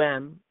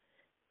 SUM,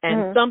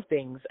 and some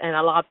things. And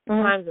a lot of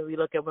times when we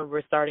look at when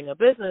we're starting a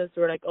business,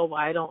 we're like, oh,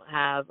 well, I don't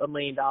have $1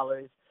 million.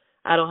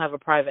 I don't have a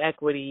private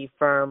equity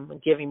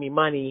firm giving me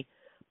money.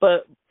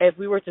 But if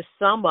we were to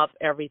sum up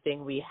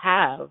everything we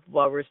have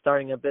while we're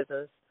starting a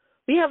business,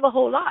 we have a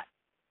whole lot.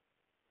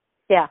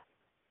 Yeah.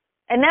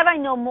 And that I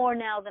know more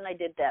now than I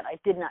did then. I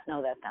did not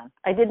know that then.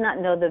 I did not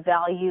know the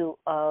value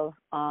of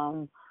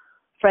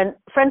friends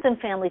and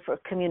family for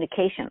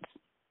communications,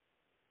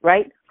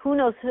 right? Who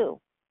knows who?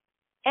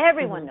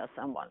 Everyone knows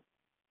someone.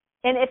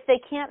 And if they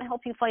can't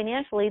help you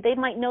financially, they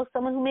might know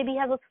someone who maybe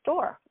has a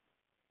store.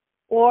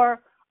 Or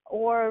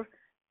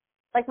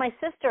like my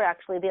sister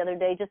actually the other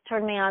day just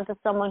turned me on to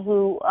someone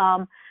who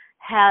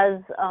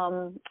has,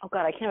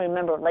 I can't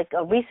remember, like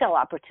a resale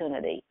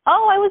opportunity.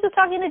 Oh, I was just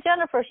talking to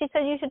Jennifer. She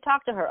said you should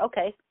talk to her.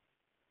 Okay.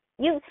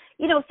 You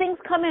know, things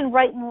come in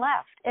right and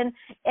left.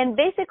 And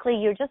basically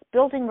you're just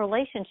building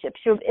relationships.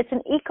 It's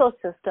an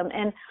ecosystem.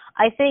 And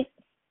I think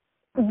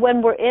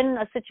when we're in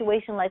a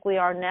situation like we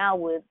are now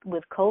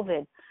with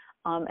COVID,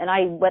 and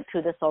I went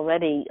through this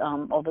already,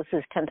 this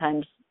is 10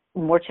 times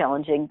more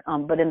challenging,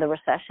 but in the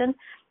recession,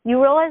 you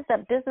realize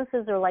that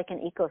businesses are like an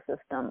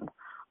ecosystem.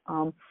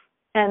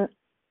 And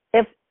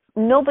if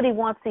nobody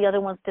wants the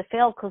other ones to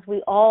fail, because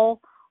we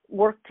all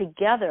work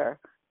together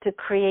to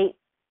create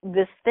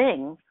this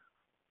thing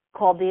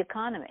called the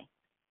economy.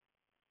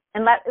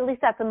 And at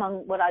least that's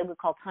among what I would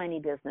call tiny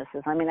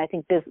businesses. I mean, I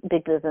think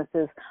big business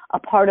is a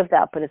part of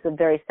that, but it's a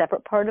very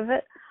separate part of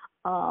it.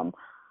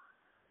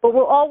 But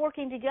we're all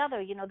working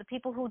together. You know, the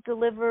people who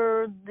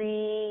deliver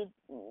the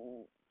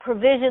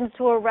provisions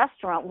to a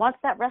restaurant wants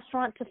that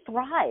restaurant to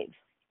thrive.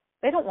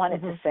 They don't want it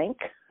to sink.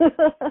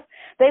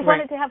 They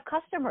want it to have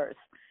customers.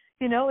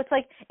 You know, it's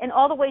like, and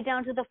all the way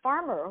down to the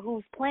farmer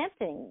who's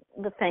planting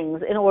the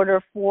things in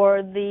order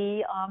for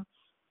the,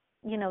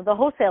 the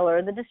wholesaler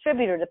or the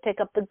distributor to pick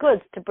up the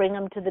goods to bring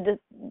them to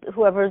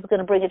whoever is going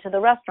to bring it to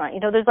the restaurant. You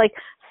know, there's like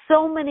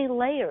so many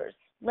layers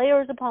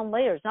upon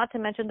layers, not to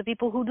mention the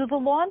people who do the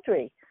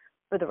laundry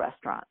for the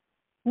restaurant.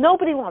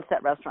 Nobody wants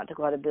that restaurant to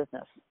go out of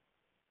business,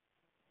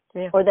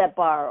 or that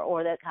bar,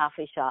 or that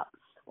coffee shop,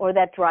 or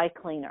that dry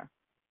cleaner.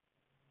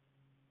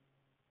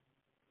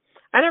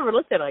 I never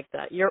looked at it like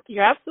that.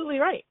 You're absolutely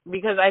right,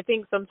 because I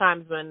think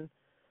sometimes when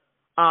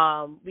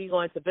we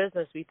go into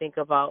business, we think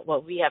about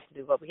what we have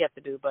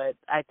to do. But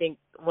I think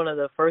one of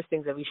the first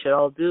things that we should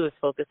all do is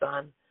focus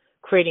on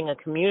creating a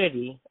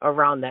community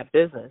around that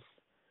business,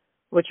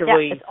 which will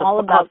really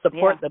help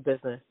support the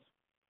business.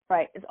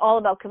 Right. It's all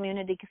about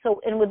community.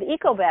 So, and with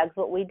Eco Bags,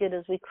 what we did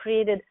is we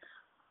created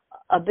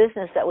a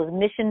business that was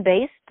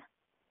mission-based,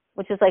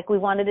 which is like we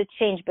wanted to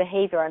change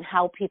behavior on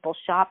how people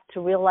shop, to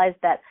realize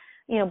that,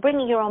 you know,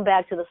 bringing your own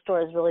bag to the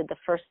store is really the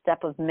first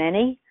step of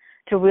many,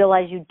 to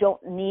realize you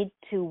don't need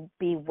to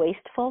be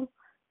wasteful.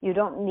 You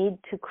don't need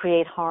to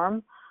create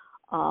harm.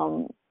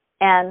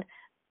 And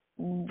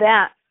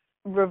that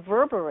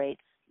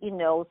reverberates, you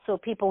know, so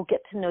people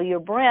get to know your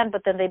brand,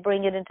 but then they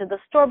bring it into the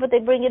store, but they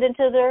bring it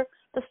into the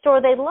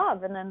store they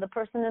love. And then the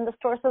person in the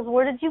store says,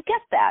 where did you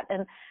get that?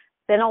 And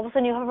then all of a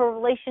sudden you have a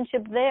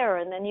relationship there.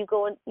 And then you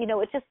go and, you know,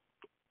 it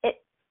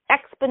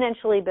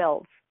exponentially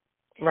builds.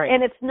 Right.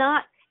 And it's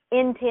not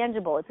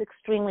intangible. It's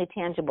extremely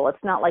tangible.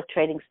 It's not like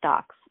trading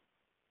stocks.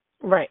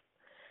 Right.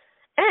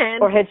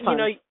 And, or hedge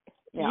funds.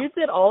 You know, you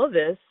did all of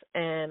this,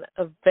 and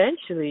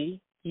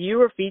eventually you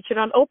were featured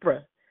on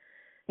Oprah.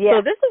 Yeah.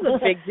 So this is a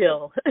big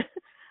deal.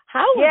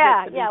 How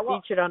was it to be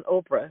featured on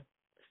Oprah?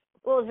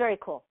 Well, it was very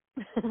cool.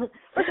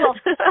 First of all,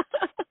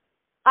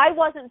 I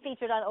wasn't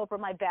featured on Oprah.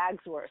 My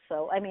bags were.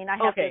 So, I mean, I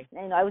have to,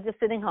 you know, I was just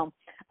sitting home.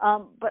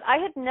 But I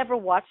had never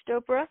watched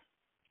Oprah.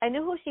 I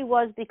knew who she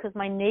was because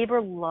my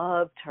neighbor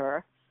loved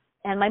her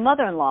and my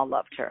mother-in-law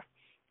loved her.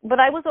 But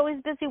I was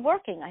always busy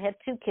working. I had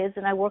 2 kids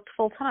and I worked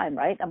full-time,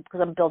 right, because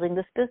I'm building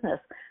this business.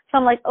 So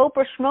I'm like,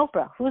 Oprah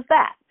Schmopra, who's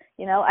that?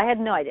 You know, I had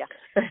no idea.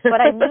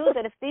 But I knew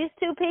that if these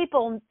 2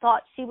 people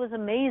thought she was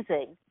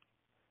amazing,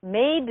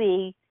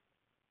 maybe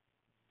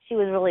she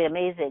was really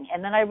amazing.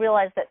 And then I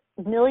realized that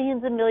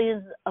millions and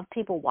millions of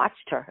people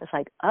watched her. It's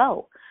like,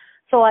 oh.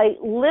 So I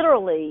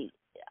literally,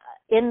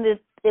 it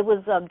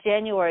was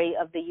January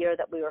of the year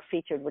that we were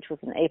featured, which was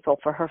in April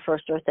for her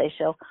first Earth Day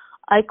show.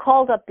 I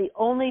called up the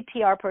only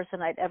PR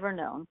person I'd ever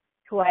known,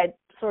 who I had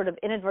sort of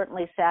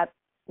inadvertently sat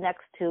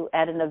next to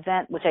at an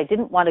event, which I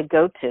didn't want to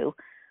go to,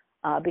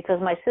 because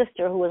my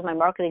sister, who was my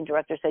marketing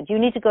director, said, you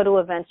need to go to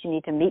events, you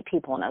need to meet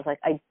people. And I was like,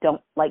 I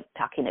don't like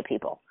talking to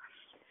people.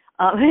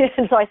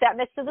 And so I sat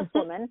next to this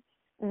woman,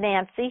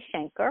 Nancy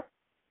Schenker,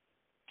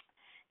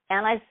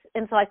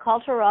 and so I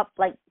called her up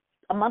like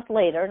a month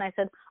later, and I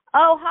said,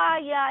 oh, hi,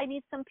 yeah, I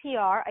need some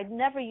PR. I'd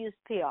never used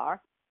PR.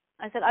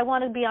 I said, I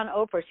want to be on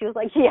Oprah. She was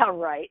like, yeah,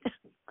 right.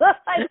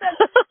 I said,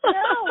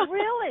 no,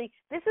 really,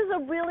 this is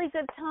a really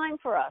good time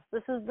for us.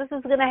 This is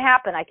going to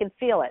happen. I can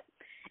feel it.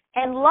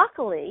 And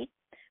luckily,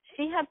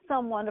 she had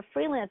someone, a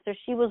freelancer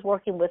she was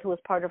working with, who was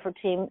part of her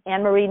team,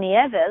 Anne-Marie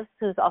Nieves,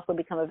 who's also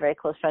become a very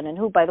close friend, and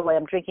who, by the way,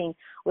 I'm drinking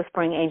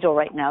Whispering Angel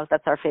right now.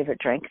 That's our favorite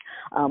drink.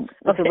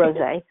 It's a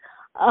rosé.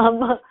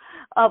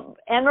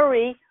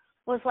 Anne-Marie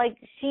was like,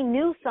 she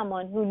knew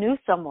someone who knew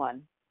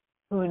someone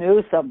who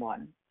knew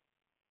someone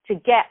to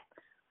get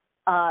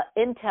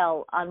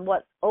intel on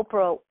what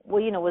Oprah,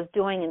 was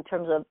doing in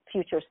terms of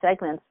future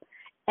segments.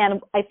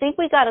 And I think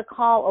we got a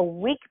call a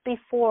week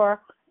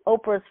before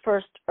Oprah's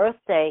first Earth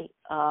Day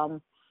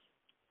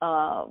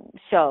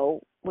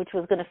show, which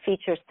was going to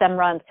feature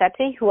Semran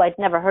Sethi, who I'd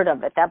never heard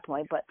of at that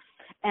point.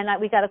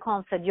 We got a call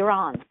and said, you're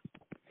on.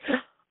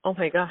 Oh,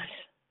 my gosh.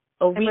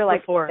 A week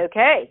before. Like,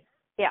 okay.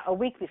 Yeah, a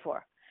week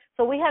before.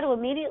 So we had to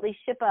immediately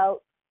ship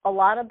out a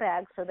lot of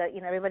bags so that,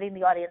 everybody in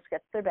the audience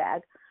gets their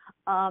bag.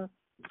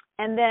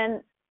 And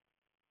then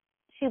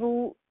she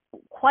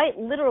quite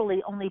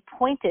literally only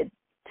pointed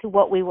to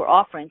what we were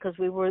offering, because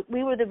we were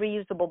the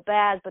reusable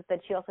bag, but then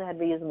she also had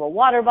reusable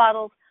water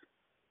bottles.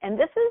 And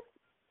this is,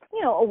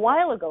 a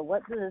while ago.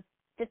 What is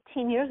this,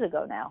 15 years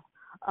ago now,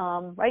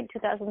 right?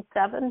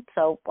 2007,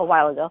 so a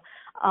while ago.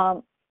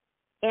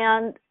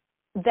 And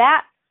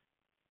that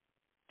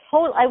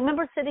I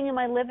remember sitting in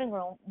my living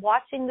room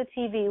watching the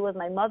TV with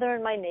my mother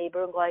and my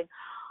neighbor and going,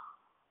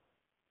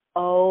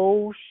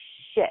 oh,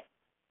 shit.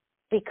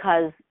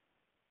 Because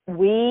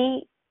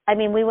we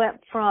went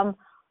from,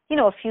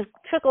 a few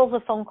trickles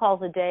of phone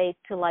calls a day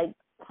to like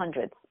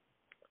hundreds.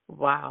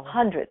 Wow.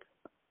 Hundreds.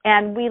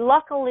 And we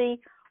luckily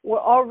were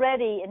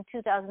already in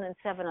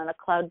 2007 on a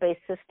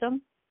cloud-based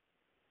system.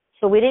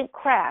 So we didn't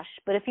crash.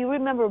 But if you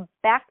remember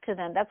back to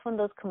then, that's when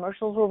those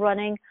commercials were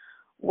running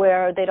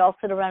where they'd all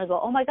sit around and go,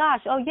 oh, my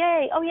gosh, oh,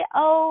 yay, oh, yeah,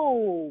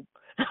 oh.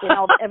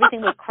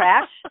 Everything would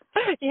crash.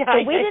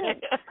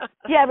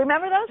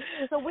 Remember those?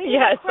 So we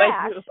didn't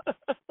crash. I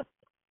do.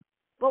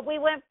 But we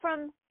went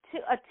from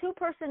a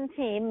 2-person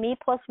team, me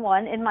plus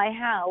one, in my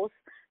house,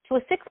 to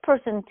a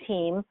 6-person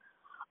team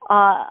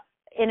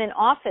in an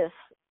office,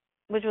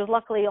 which was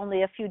luckily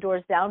only a few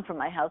doors down from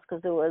my house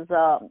because there was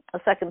a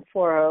second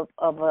floor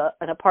of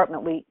an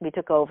apartment we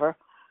took over,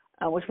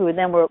 which we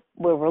then were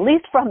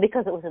released from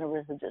because it was in a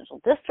residential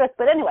district.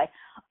 But anyway,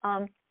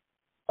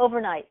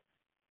 overnight.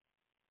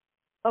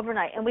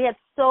 And we had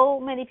so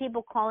many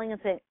people calling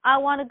and saying, I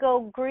want to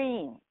go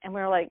green. And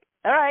we were like,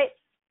 all right.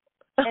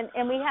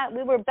 And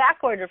we were back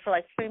ordered for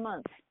like 3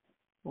 months.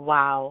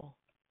 Wow.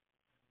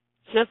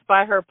 Just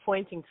by her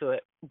pointing to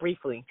it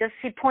briefly. Just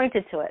she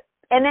pointed to it.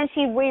 And then she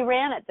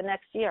reran it the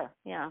next year.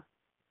 Yeah.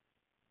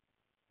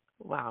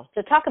 Wow.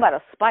 So talk about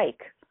a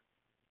spike.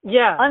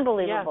 Yeah.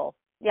 Unbelievable.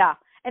 Yeah.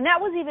 And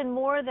that was even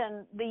more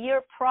than the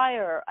year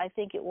prior, I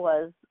think it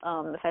was,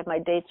 if I have my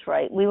dates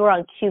right. We were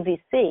on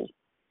QVC.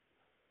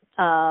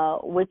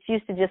 Which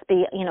used to just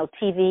be,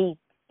 TV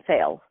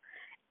sales.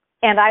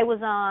 And I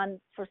was on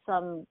for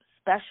some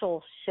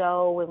special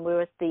show, and we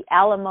were at the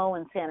Alamo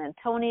in San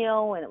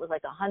Antonio, and it was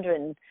like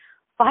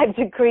 105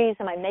 degrees,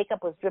 and my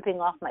makeup was dripping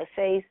off my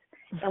face,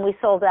 and we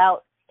sold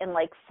out in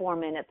like 4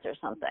 minutes or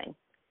something.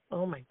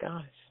 Oh my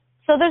gosh.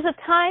 So there's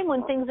a time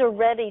when things are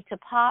ready to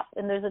pop,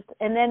 and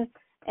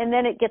and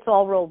then it gets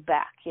all rolled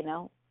back,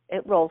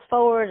 It rolls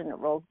forward, and it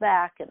rolls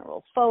back, and it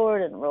rolls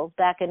forward, and it rolls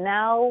back, and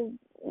now,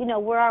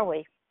 where are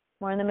we?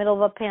 We're in the middle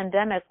of a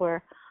pandemic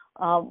where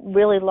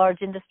really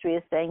large industry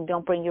is saying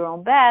don't bring your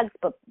own bags,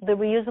 but the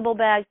reusable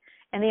bag,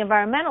 and the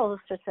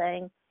environmentalists are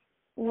saying,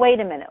 wait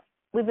a minute,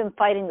 we've been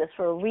fighting this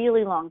for a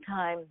really long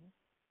time,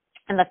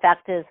 and the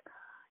fact is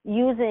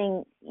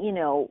using,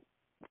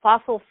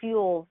 fossil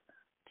fuels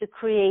to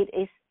create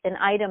an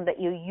item that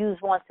you use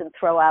once and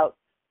throw out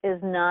is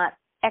not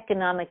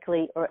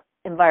economically or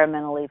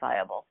environmentally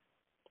viable.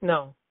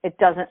 No. It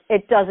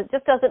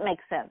just doesn't make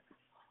sense.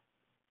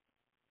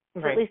 So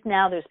right. At least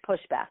now there's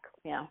pushback.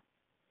 Yeah.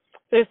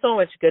 There's so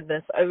much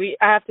goodness. I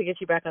have to get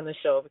you back on the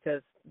show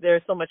because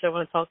there's so much I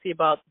want to talk to you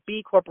about,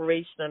 B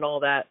Corporation and all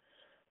that.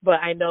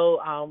 But I know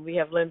we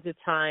have limited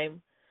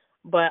time.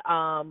 But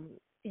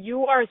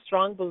you are a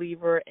strong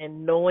believer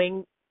in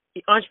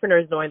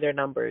entrepreneurs knowing their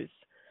numbers.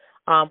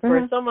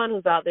 For someone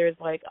who's out there is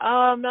like, oh,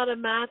 I'm not a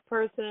math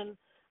person.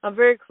 I'm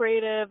very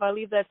creative. I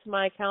leave that to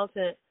my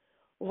accountant.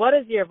 What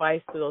is your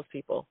advice to those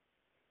people?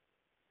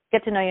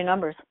 Get to know your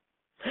numbers.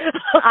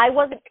 I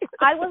was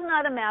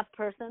not a math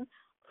person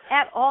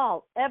at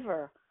all,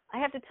 ever. I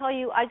have to tell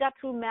you, I got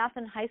through math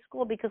in high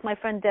school because my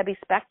friend Debbie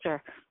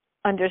Spector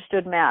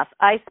understood math.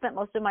 I spent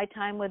most of my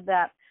time with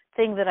that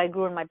thing that I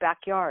grew in my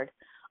backyard.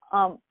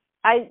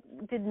 I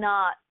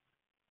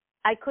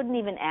couldn't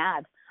even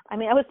add. I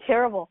mean, I was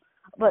terrible.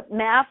 But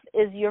math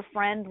is your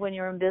friend when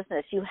you're in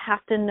business. You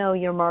have to know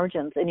your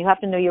margins, and you have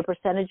to know your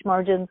percentage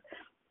margins,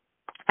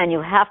 and you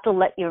have to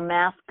let your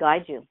math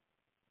guide you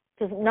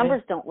because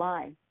numbers don't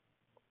lie.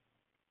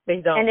 They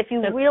don't. And if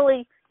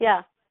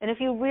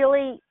you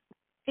really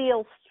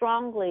feel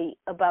strongly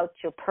about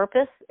your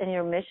purpose and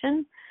your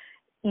mission,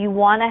 you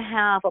want to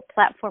have a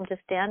platform to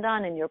stand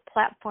on, and your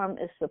platform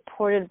is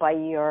supported by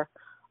your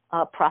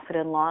profit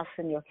and loss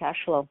and your cash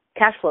flow.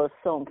 Cash flow is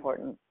so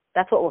important.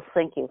 That's what will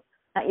sink you,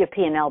 not your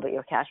P&L, but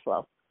your cash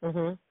flow.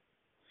 Mm-hmm.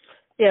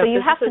 Yeah, so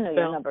you have to know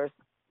your numbers.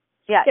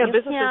 Yeah,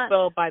 businesses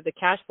fail by the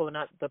cash flow,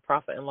 not the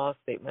profit and loss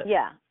statement.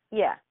 Yeah.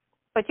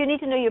 But you need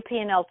to know your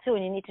P&L too,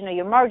 and you need to know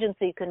your margins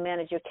so you can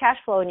manage your cash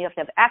flow, and you have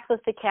to have access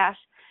to cash.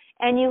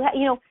 And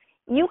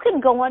you can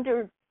go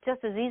under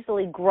just as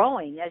easily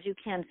growing as you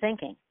can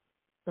thinking.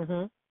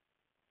 Mhm.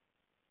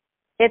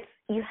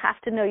 You have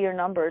to know your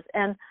numbers,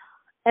 and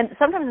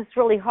sometimes it's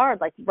really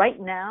hard. Like right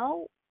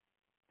now,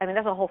 I mean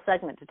that's a whole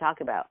segment to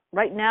talk about.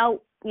 Right now,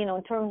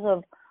 in terms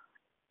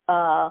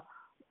of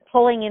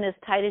pulling in as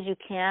tight as you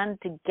can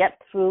to get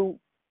through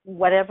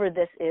whatever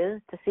this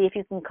is, to see if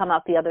you can come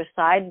out the other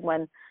side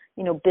when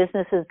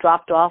business has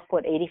dropped off,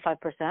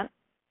 85%?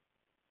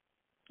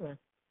 Yeah.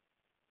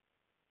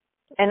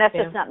 And that's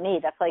just not me.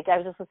 That's like, I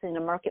was just listening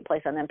to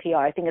Marketplace on NPR.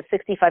 I think it's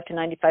 65 to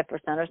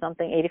 95% or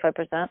something,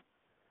 85%.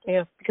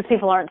 Yeah. Because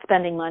people aren't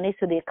spending money,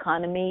 so the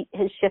economy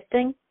is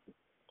shifting.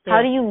 Yeah.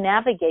 How do you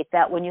navigate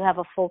that when you have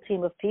a full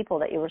team of people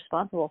that you're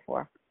responsible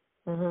for?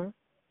 Mm-hmm.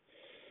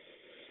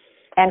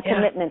 And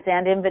commitments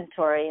and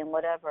inventory and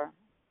whatever.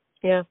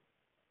 Yeah.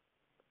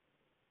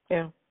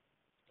 Yeah.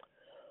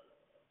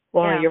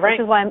 Well, you're right.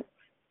 Which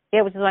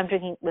is why I'm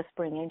drinking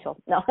Whispering Angel.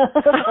 No.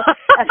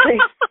 Actually,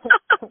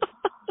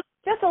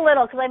 just a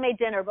little because I made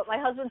dinner, but my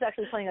husband's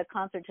actually playing a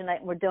concert tonight,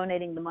 and we're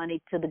donating the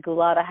money to the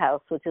Gulata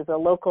House, which is a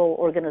local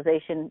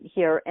organization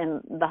here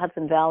in the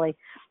Hudson Valley,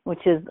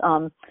 which is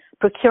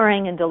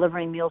procuring and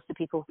delivering meals to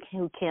people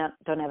who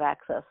don't have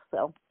access.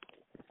 So.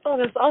 Oh,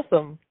 that's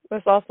awesome.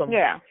 That's awesome.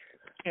 Yeah.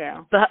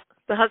 Yeah.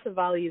 The Hudson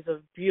Valley is a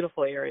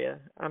beautiful area.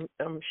 I'm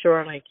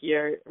sure like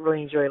you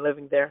really enjoy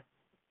living there.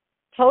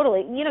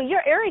 Totally.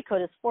 Your area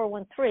code is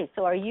 413.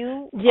 So are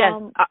you? Yes.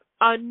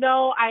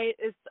 No,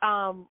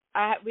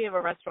 we have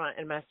a restaurant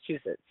in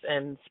Massachusetts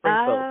in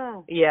Springfield.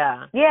 Oh.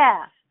 Yeah.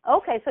 Yeah.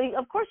 Okay. So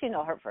of course you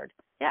know Hartford.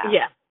 Yeah.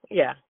 Yeah.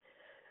 Yeah.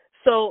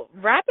 So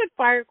rapid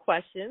fire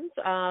questions.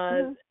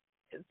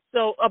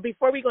 So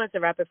before we go into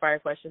rapid fire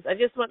questions, I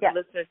just want the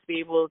listeners to be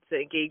able to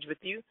engage with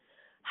you.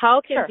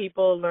 How can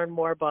people learn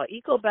more about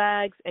eco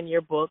bags and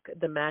your book,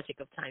 The Magic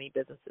of Tiny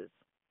Businesses?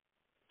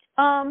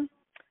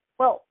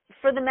 Well,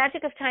 for The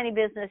Magic of Tiny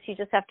Business, you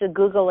just have to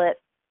Google it,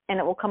 and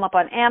it will come up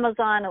on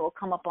Amazon. It will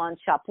come up on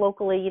Shop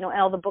Locally,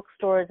 all the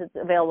bookstores. It's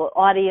available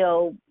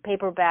audio,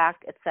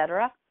 paperback,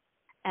 etc.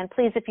 And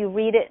please, if you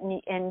read it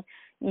and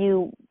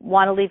you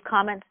want to leave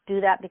comments, do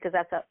that, because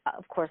that's,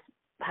 of course,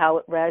 how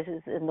it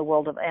rises in the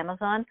world of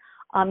Amazon.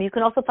 You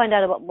can also find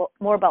out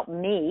more about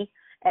me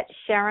at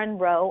Sharon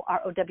Rowe,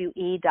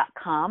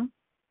 ROWE.com.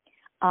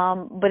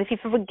 But if you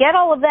forget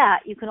all of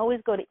that, you can always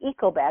go to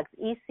EcoBags,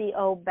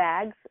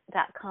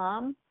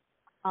 ECOBags.com.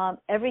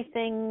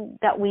 Everything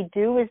that we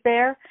do is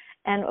there.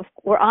 And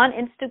we're on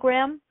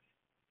Instagram,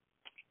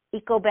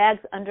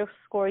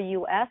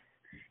 EcoBags_US.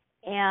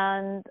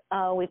 And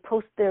we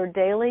post there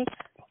daily.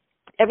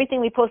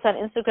 Everything we post on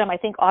Instagram, I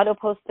think,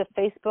 auto-posts to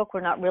Facebook.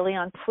 We're not really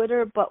on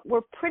Twitter, but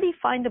we're pretty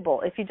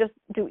findable if you just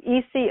do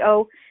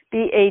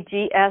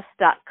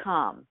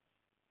ECOBAGS.com.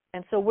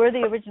 And so we're the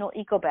original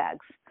EcoBags.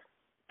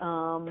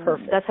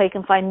 Perfect. That's how you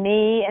can find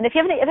me. And if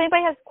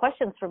anybody has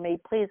questions for me,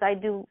 please, I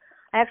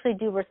actually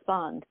do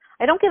respond.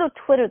 I don't get on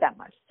Twitter that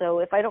much, so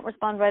if I don't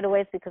respond right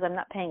away, it's because I'm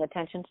not paying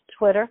attention to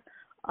Twitter.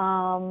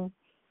 I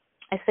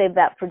save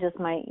that for just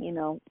my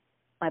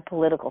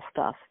political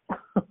stuff.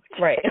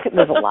 Right.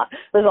 There's a lot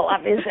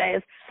these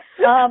days.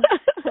 And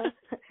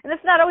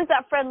it's not always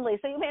that friendly,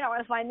 so you may not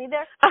want to find me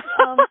there.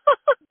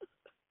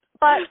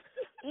 But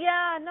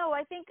yeah, no,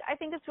 I think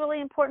it's really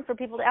important for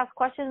people to ask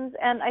questions,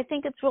 and I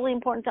think it's really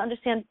important to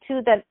understand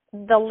too that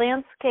the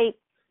landscape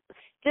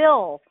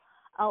still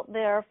out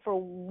there for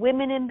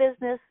women in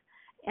business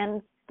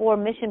and for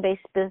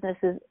mission-based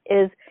businesses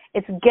is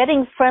it's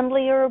getting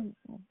friendlier,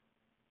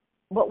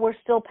 but we're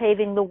still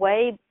paving the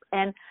way,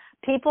 and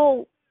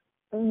people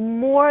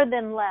more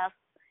than less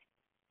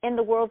in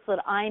the worlds that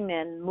I'm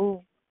in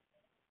move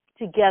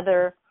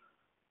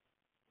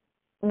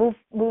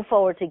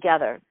forward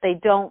together.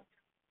 Even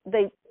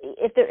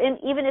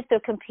if they're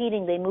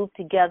competing, they move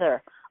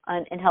together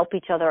and help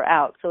each other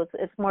out. So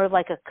it's more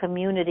like a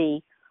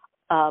community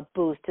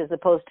boost as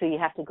opposed to you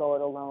have to go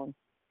it alone.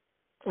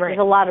 Right. There's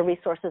a lot of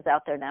resources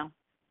out there now.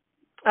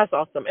 That's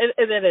awesome.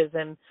 It is.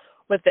 And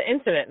with the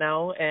internet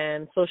now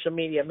and social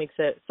media, it makes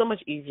it so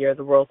much easier,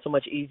 the world so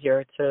much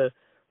easier to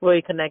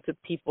really connect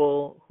with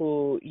people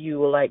who you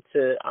would like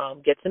to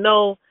get to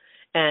know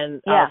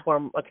and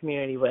form a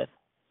community with.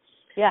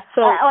 Yeah.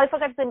 So I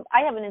forgot to say,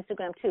 I have an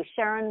Instagram too,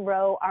 Sharon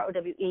Rowe,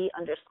 ROWE_.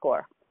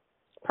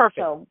 Perfect.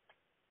 So,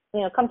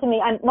 come to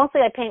me.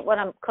 Mostly I paint what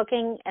I'm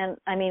cooking, and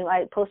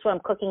I post what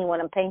I'm cooking and what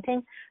I'm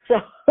painting. So,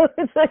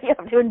 you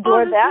have to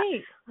endure that.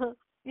 Neat.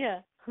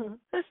 Yeah. That's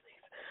nice.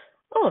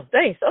 Oh,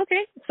 thanks.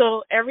 Okay.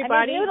 So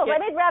everybody. I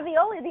made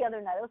ravioli the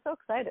other night. I was so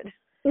excited.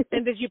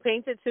 And did you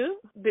paint it too?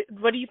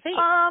 What do you paint?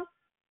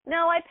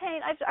 No, I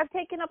paint. I've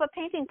taken up a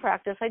painting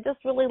practice. I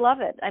just really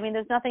love it.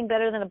 There's nothing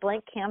better than a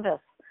blank canvas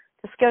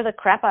to scare the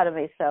crap out of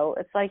me. So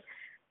it's like,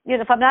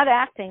 if I'm not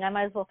acting, I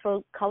might as well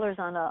throw colors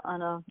on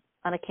a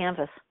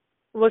canvas.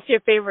 What's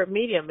your favorite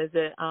medium? Is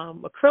it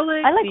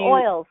acrylic? I like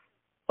oils.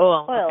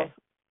 Oils. Okay.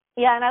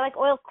 Yeah, and I like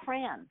oil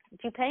crayon. Do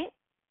you paint?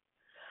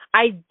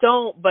 I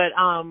don't, but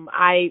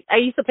I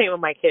used to paint with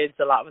my kids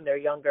a lot when they're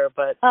younger.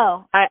 But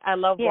I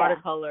love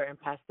watercolor and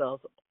pastels.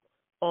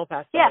 All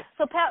pastels. Yeah,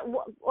 so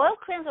oil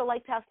crayons are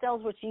like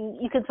pastels, which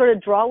you can sort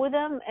of draw with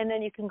them, and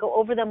then you can go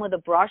over them with a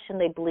brush,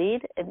 and they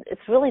bleed. And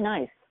it's really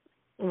nice.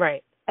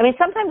 Right.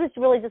 Sometimes it's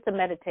really just a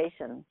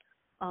meditation.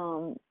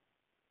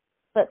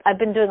 But I've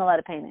been doing a lot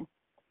of painting.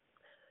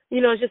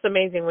 It's just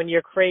amazing when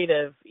you're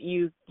creative.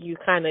 You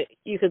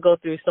could go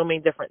through so many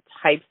different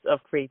types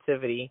of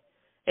creativity,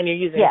 and you're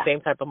using the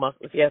same type of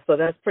muscles. Yeah, so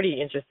that's pretty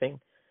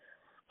interesting.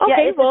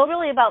 Okay, it's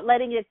really about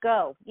letting it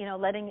go.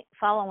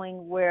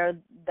 Following where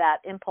that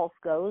impulse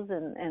goes,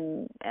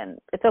 and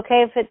it's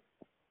okay if it.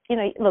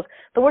 Look,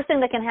 the worst thing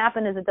that can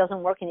happen is it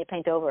doesn't work and you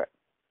paint over it.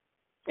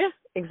 Yeah,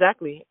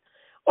 exactly.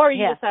 Or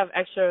you just have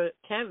extra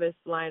canvas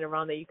lying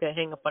around that you can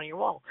hang up on your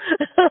wall.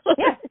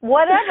 Yeah,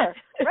 whatever.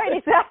 Right,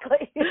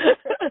 exactly.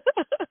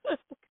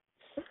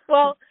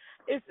 Well,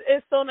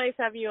 it's so nice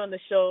having you on the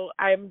show.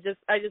 I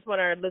just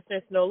want our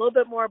listeners to know a little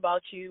bit more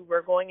about you.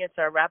 We're going into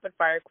our rapid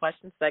fire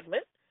question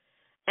segment.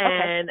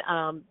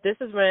 And this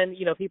is when,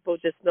 people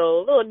just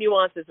know little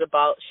nuances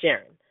about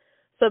Sharon.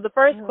 So the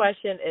first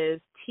question is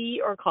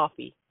tea or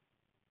coffee?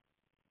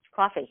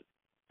 Coffee.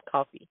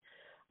 Coffee.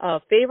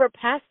 Favorite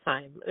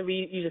pastime?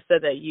 You just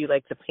said that you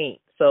like to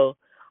paint. So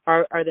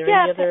are there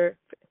any other?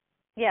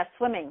 Yeah,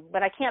 swimming.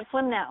 But I can't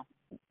swim now.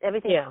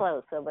 Everything's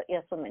closed. So, but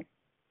swimming.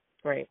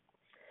 Right.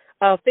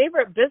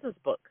 Favorite business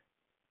book?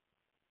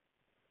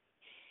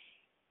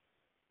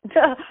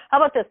 How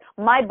about this?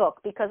 My book,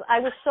 because I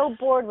was so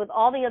bored with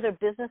all the other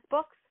business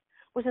books,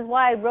 which is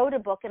why I wrote a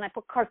book and I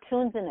put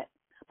cartoons in it.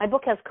 My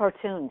book has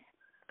cartoons.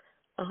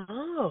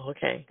 Oh,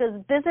 okay.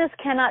 Because business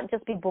cannot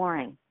just be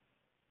boring.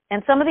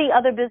 And some of the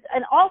other business,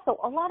 and also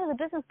a lot of the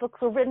business books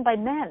were written by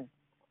men.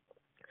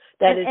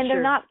 That is and true.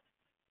 They're not,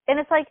 and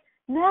it's like,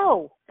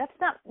 no, that's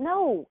not,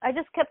 no. I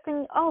just kept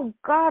thinking, oh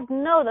God,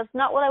 no, that's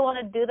not what I want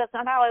to do. That's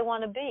not how I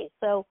want to be.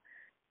 So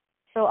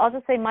I'll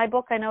just say my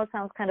book. I know it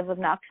sounds kind of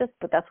obnoxious,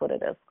 but that's what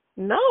it is.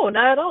 No,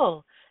 not at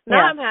all.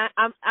 Now Yeah.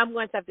 I'm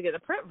going to have to get the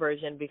print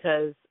version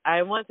because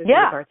I want to see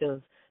Yeah. the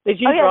cartoons. Did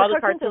you draw the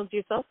cartoons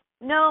yourself?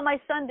 No, my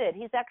son did.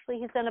 He's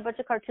done a bunch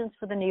of cartoons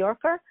for the New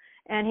Yorker,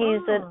 and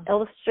he's an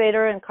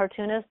illustrator and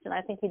cartoonist, and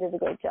I think he did a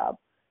great job.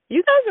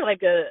 You guys are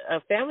like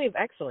a family of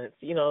excellence.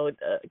 You know,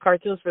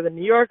 cartoons for the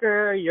New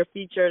Yorker. You're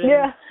featured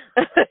in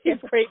these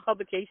great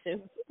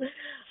publications.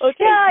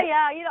 Okay.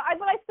 Yeah. You know,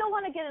 but I still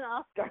want to get an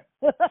Oscar.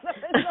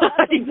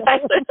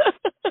 Exactly.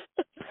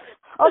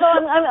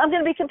 Although I'm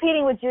going to be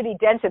competing with Judi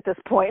Dench at this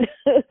point.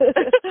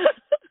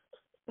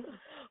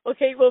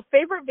 Okay. Well,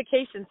 favorite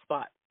vacation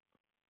spot?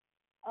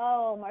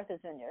 Oh, Martha's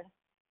Vineyard.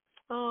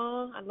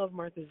 Oh, I love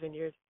Martha's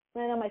Vineyard.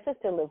 I know my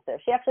sister lives there.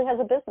 She actually has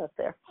a business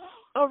there.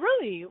 Oh,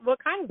 really? What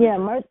kind of business?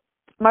 Yeah,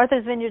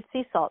 Martha's Vineyard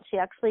Sea Salt. She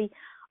actually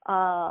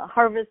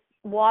harvests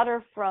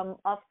water from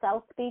off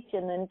South Beach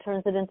and then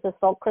turns it into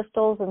salt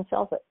crystals and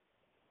sells it.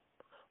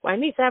 Well, I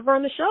need to have her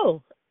on the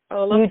show. I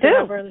would love You to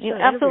have her on the show. You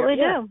absolutely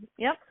do.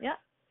 Yep.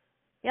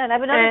 Yeah, and I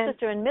have another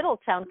sister in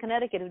Middletown,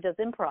 Connecticut, who does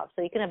improv,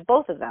 so you can have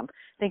both of them.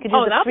 They could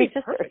do the three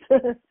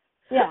sisters.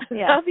 Yeah.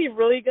 That'd be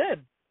really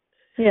good.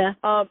 Yeah.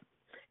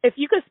 If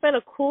you could spend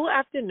a cool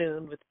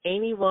afternoon with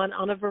anyone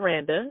on a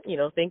veranda, you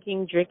know,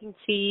 drinking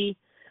tea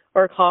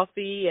or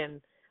coffee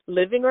and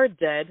living or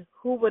dead,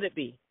 who would it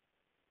be?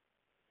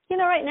 You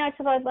know, right now it's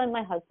about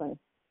my husband.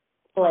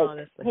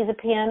 Like, he's a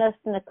pianist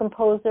and a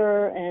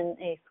composer and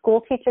a school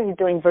teacher. He's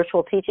doing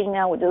virtual teaching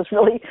now, which is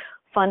really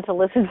fun to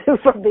listen to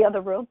from the other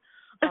room,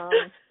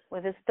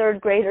 with his third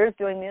graders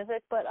doing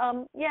music. But,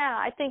 yeah,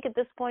 I think at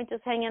this point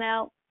just hanging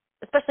out,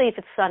 especially if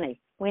it's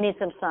sunny. We need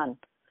some sun.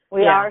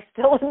 We are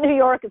still in New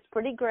York. It's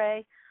pretty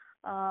gray.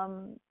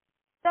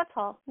 That's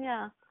all,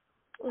 yeah.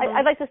 Mm-hmm.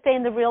 I'd like to stay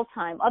in the real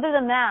time. Other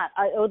than that,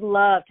 I would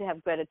love to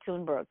have Greta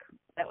Thunberg.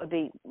 That would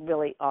be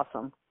really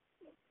awesome.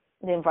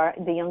 The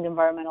young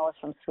environmentalist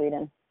from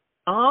Sweden.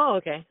 Oh,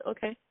 okay.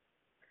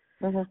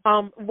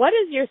 Mm-hmm. What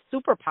is your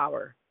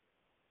superpower?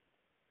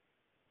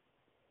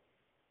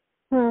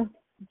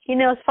 You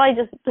know, it's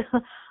probably just,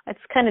 it's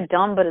kind of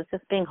dumb, but it's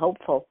just being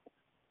hopeful.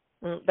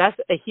 That's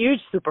a huge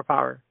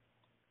superpower,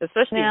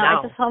 especially now.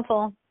 I'm just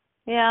hopeful.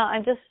 Yeah,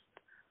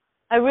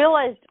 I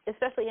realized,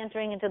 especially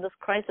entering into this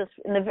crisis,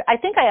 I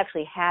think I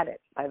actually had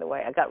it, by the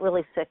way. I got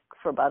really sick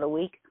for about a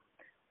week.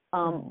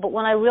 But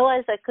when I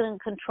realized I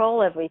couldn't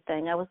control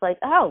everything, I was like,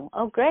 oh,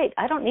 great.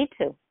 I don't need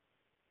to.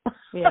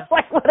 Yeah.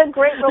 Like, what a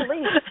great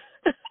relief.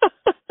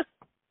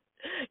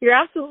 You're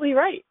absolutely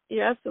right.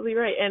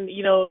 And,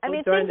 you know, I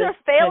mean, things are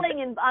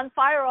failing and on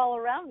fire all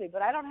around me,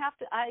 but I don't have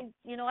to, I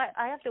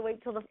have to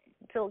wait till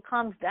it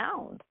calms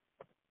down.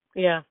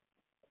 Yeah.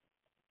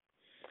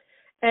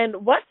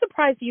 And what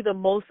surprised you the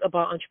most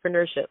about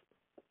entrepreneurship?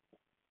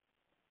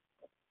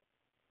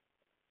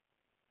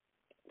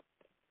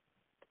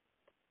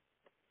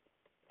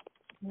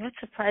 What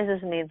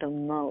surprises me the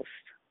most?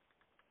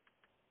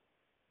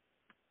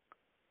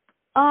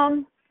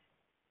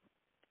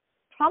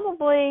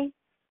 Probably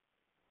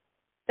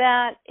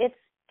that it's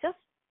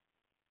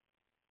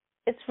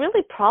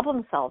really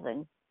problem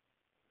solving.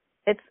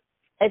 It's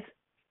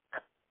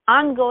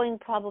ongoing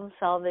problem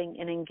solving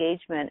and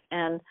engagement.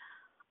 And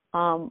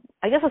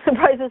I guess what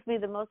surprises me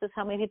the most is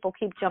how many people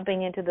keep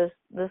jumping into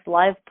this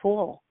live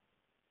pool.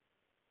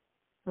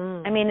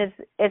 I mean,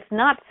 it's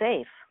not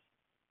safe.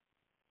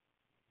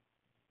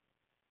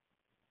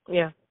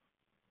 Yeah.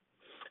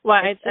 Well,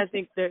 I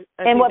think there.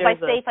 By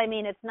safe, I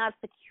mean it's not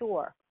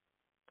secure.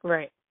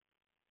 Right.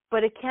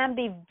 But it can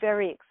be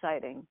very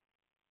exciting.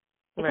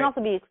 It can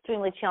also be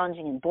extremely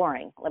challenging and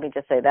boring. Let me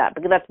just say that,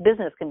 because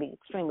business can be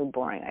extremely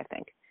boring, I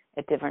think,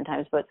 at different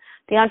times. But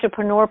the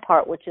entrepreneur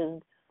part, which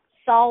is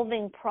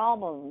solving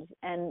problems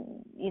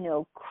and, you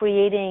know,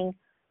 creating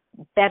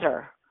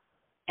better,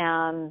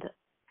 and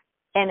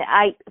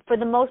for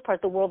the most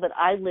part, the world that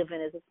I live in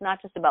it's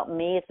not just about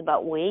me, it's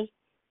about we.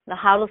 Now,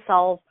 how to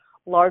solve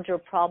larger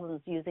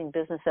problems using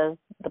business as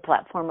the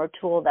platform or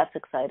tool, that's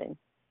exciting.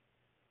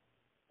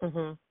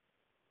 Mm-hmm.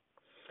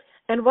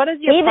 And what is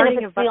your even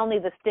parting if it's only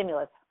the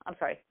stimulus? I'm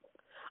sorry.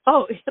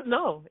 Oh,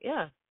 no,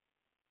 yeah.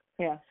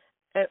 Yeah.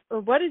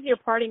 What is your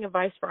parting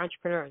advice for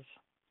entrepreneurs?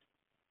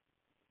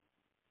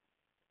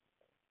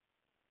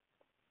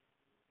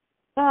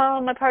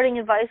 My parting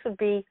advice would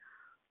be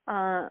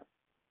to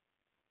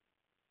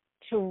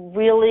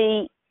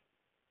really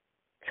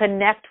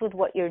connect with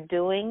what you're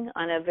doing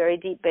on a very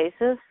deep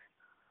basis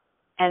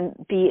and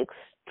be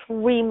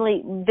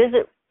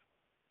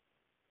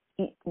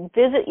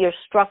visit your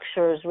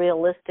structures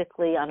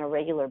realistically on a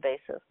regular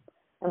basis.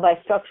 And by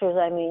structures,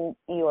 I mean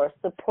your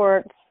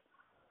supports,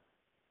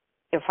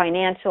 your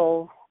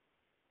financial,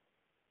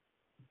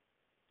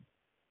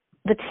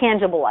 the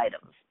tangible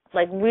items.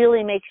 Like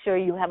really make sure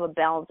you have a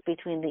balance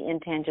between the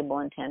intangible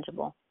and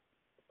tangible.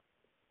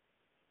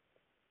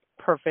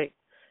 Perfect.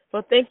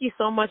 Well, thank you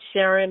so much,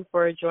 Sharon,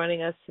 for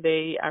joining us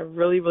today. I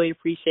really, really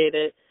appreciate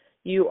it.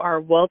 You are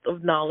a wealth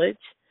of knowledge.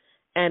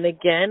 And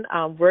again,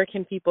 where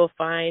can people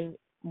find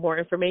more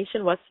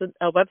information? What's the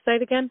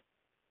website again?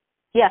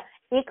 Yeah,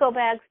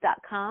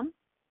 ecobags.com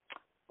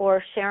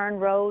or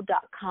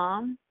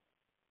SharonRowe.com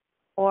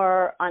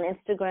or on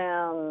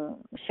Instagram,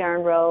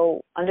 Sharon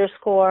Rowe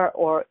 _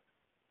 or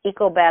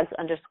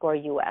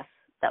ecobags_US.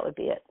 That would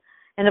be it.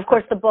 And of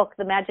course, the book,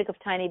 The Magic of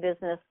Tiny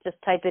Business,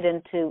 just type it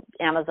into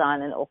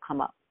Amazon and it will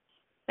come up.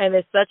 And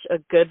it's such a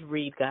good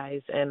read,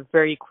 guys, and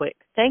very quick.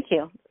 Thank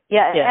you.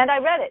 Yeah, and I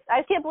read it.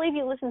 I can't believe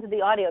you listened to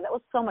the audio. That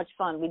was so much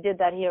fun. We did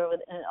that here in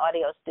an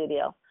audio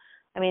studio.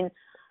 I mean,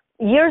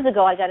 years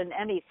ago, I got an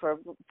Emmy for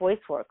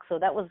voice work, so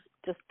that was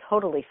just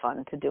totally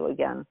fun to do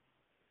again.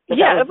 But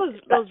yeah, it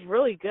was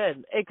really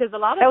good because a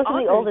lot of that was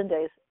authors, in the olden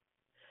days.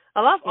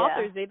 A lot of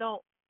authors, they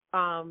don't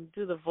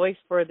do the voice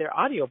for their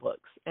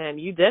audiobooks, and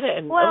you did it,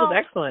 and it was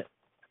excellent.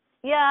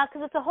 Yeah,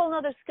 because it's a whole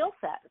other skill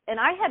set, and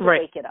I had to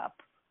wake it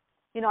up.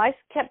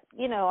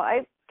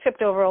 I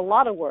tripped over a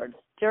lot of words.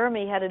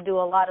 Jeremy had to do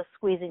a lot of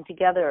squeezing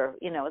together.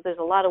 There's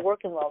a lot of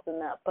work involved in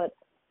that, but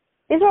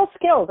these are all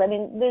skills. I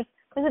mean, there's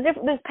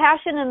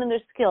passion and then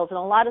there's skills, and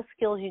a lot of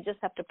skills you just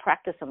have to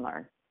practice and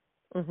learn.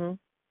 Mhm.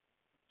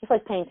 Just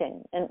like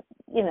painting, and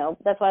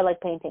that's why I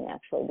like painting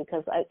actually,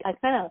 because I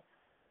kind of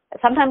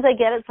sometimes I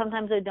get it,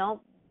 sometimes I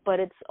don't, but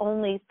it's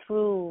only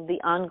through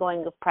the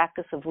ongoing of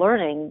practice of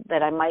learning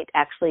that I might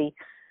actually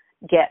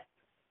get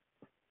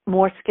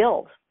more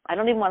skills. I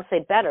don't even want to say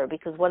better,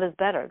 because what is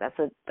better? That's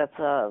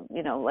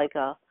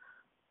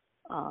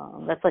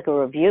like a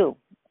review.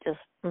 Just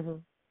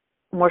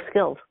more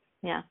skills.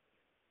 Yeah.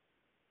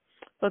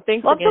 Well,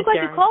 thanks again, I'm so glad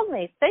Sharon. You called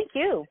me. Thank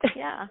you.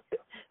 Yeah.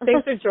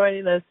 Thanks for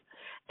joining us.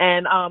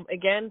 And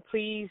again,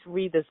 please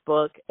read this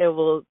book. It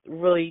will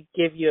really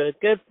give you a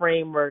good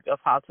framework of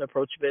how to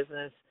approach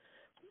business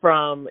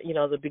from,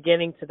 the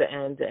beginning to the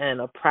end, and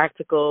a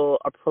practical,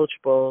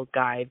 approachable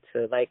guide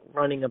to like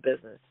running a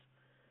business.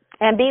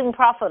 And being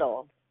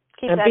profitable.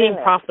 Keep and that being in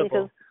there,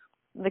 profitable.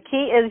 Because the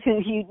key is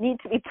you need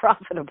to be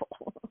profitable.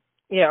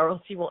 Yeah, or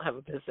else you won't have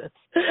a business.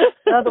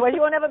 Otherwise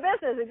you won't have a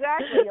business,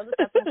 exactly. You'll just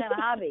have some kind of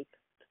hobby.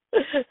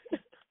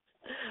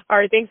 All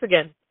right, thanks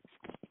again.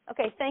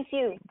 Okay, thank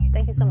you.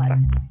 Thank you so much.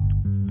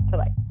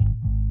 Bye-bye.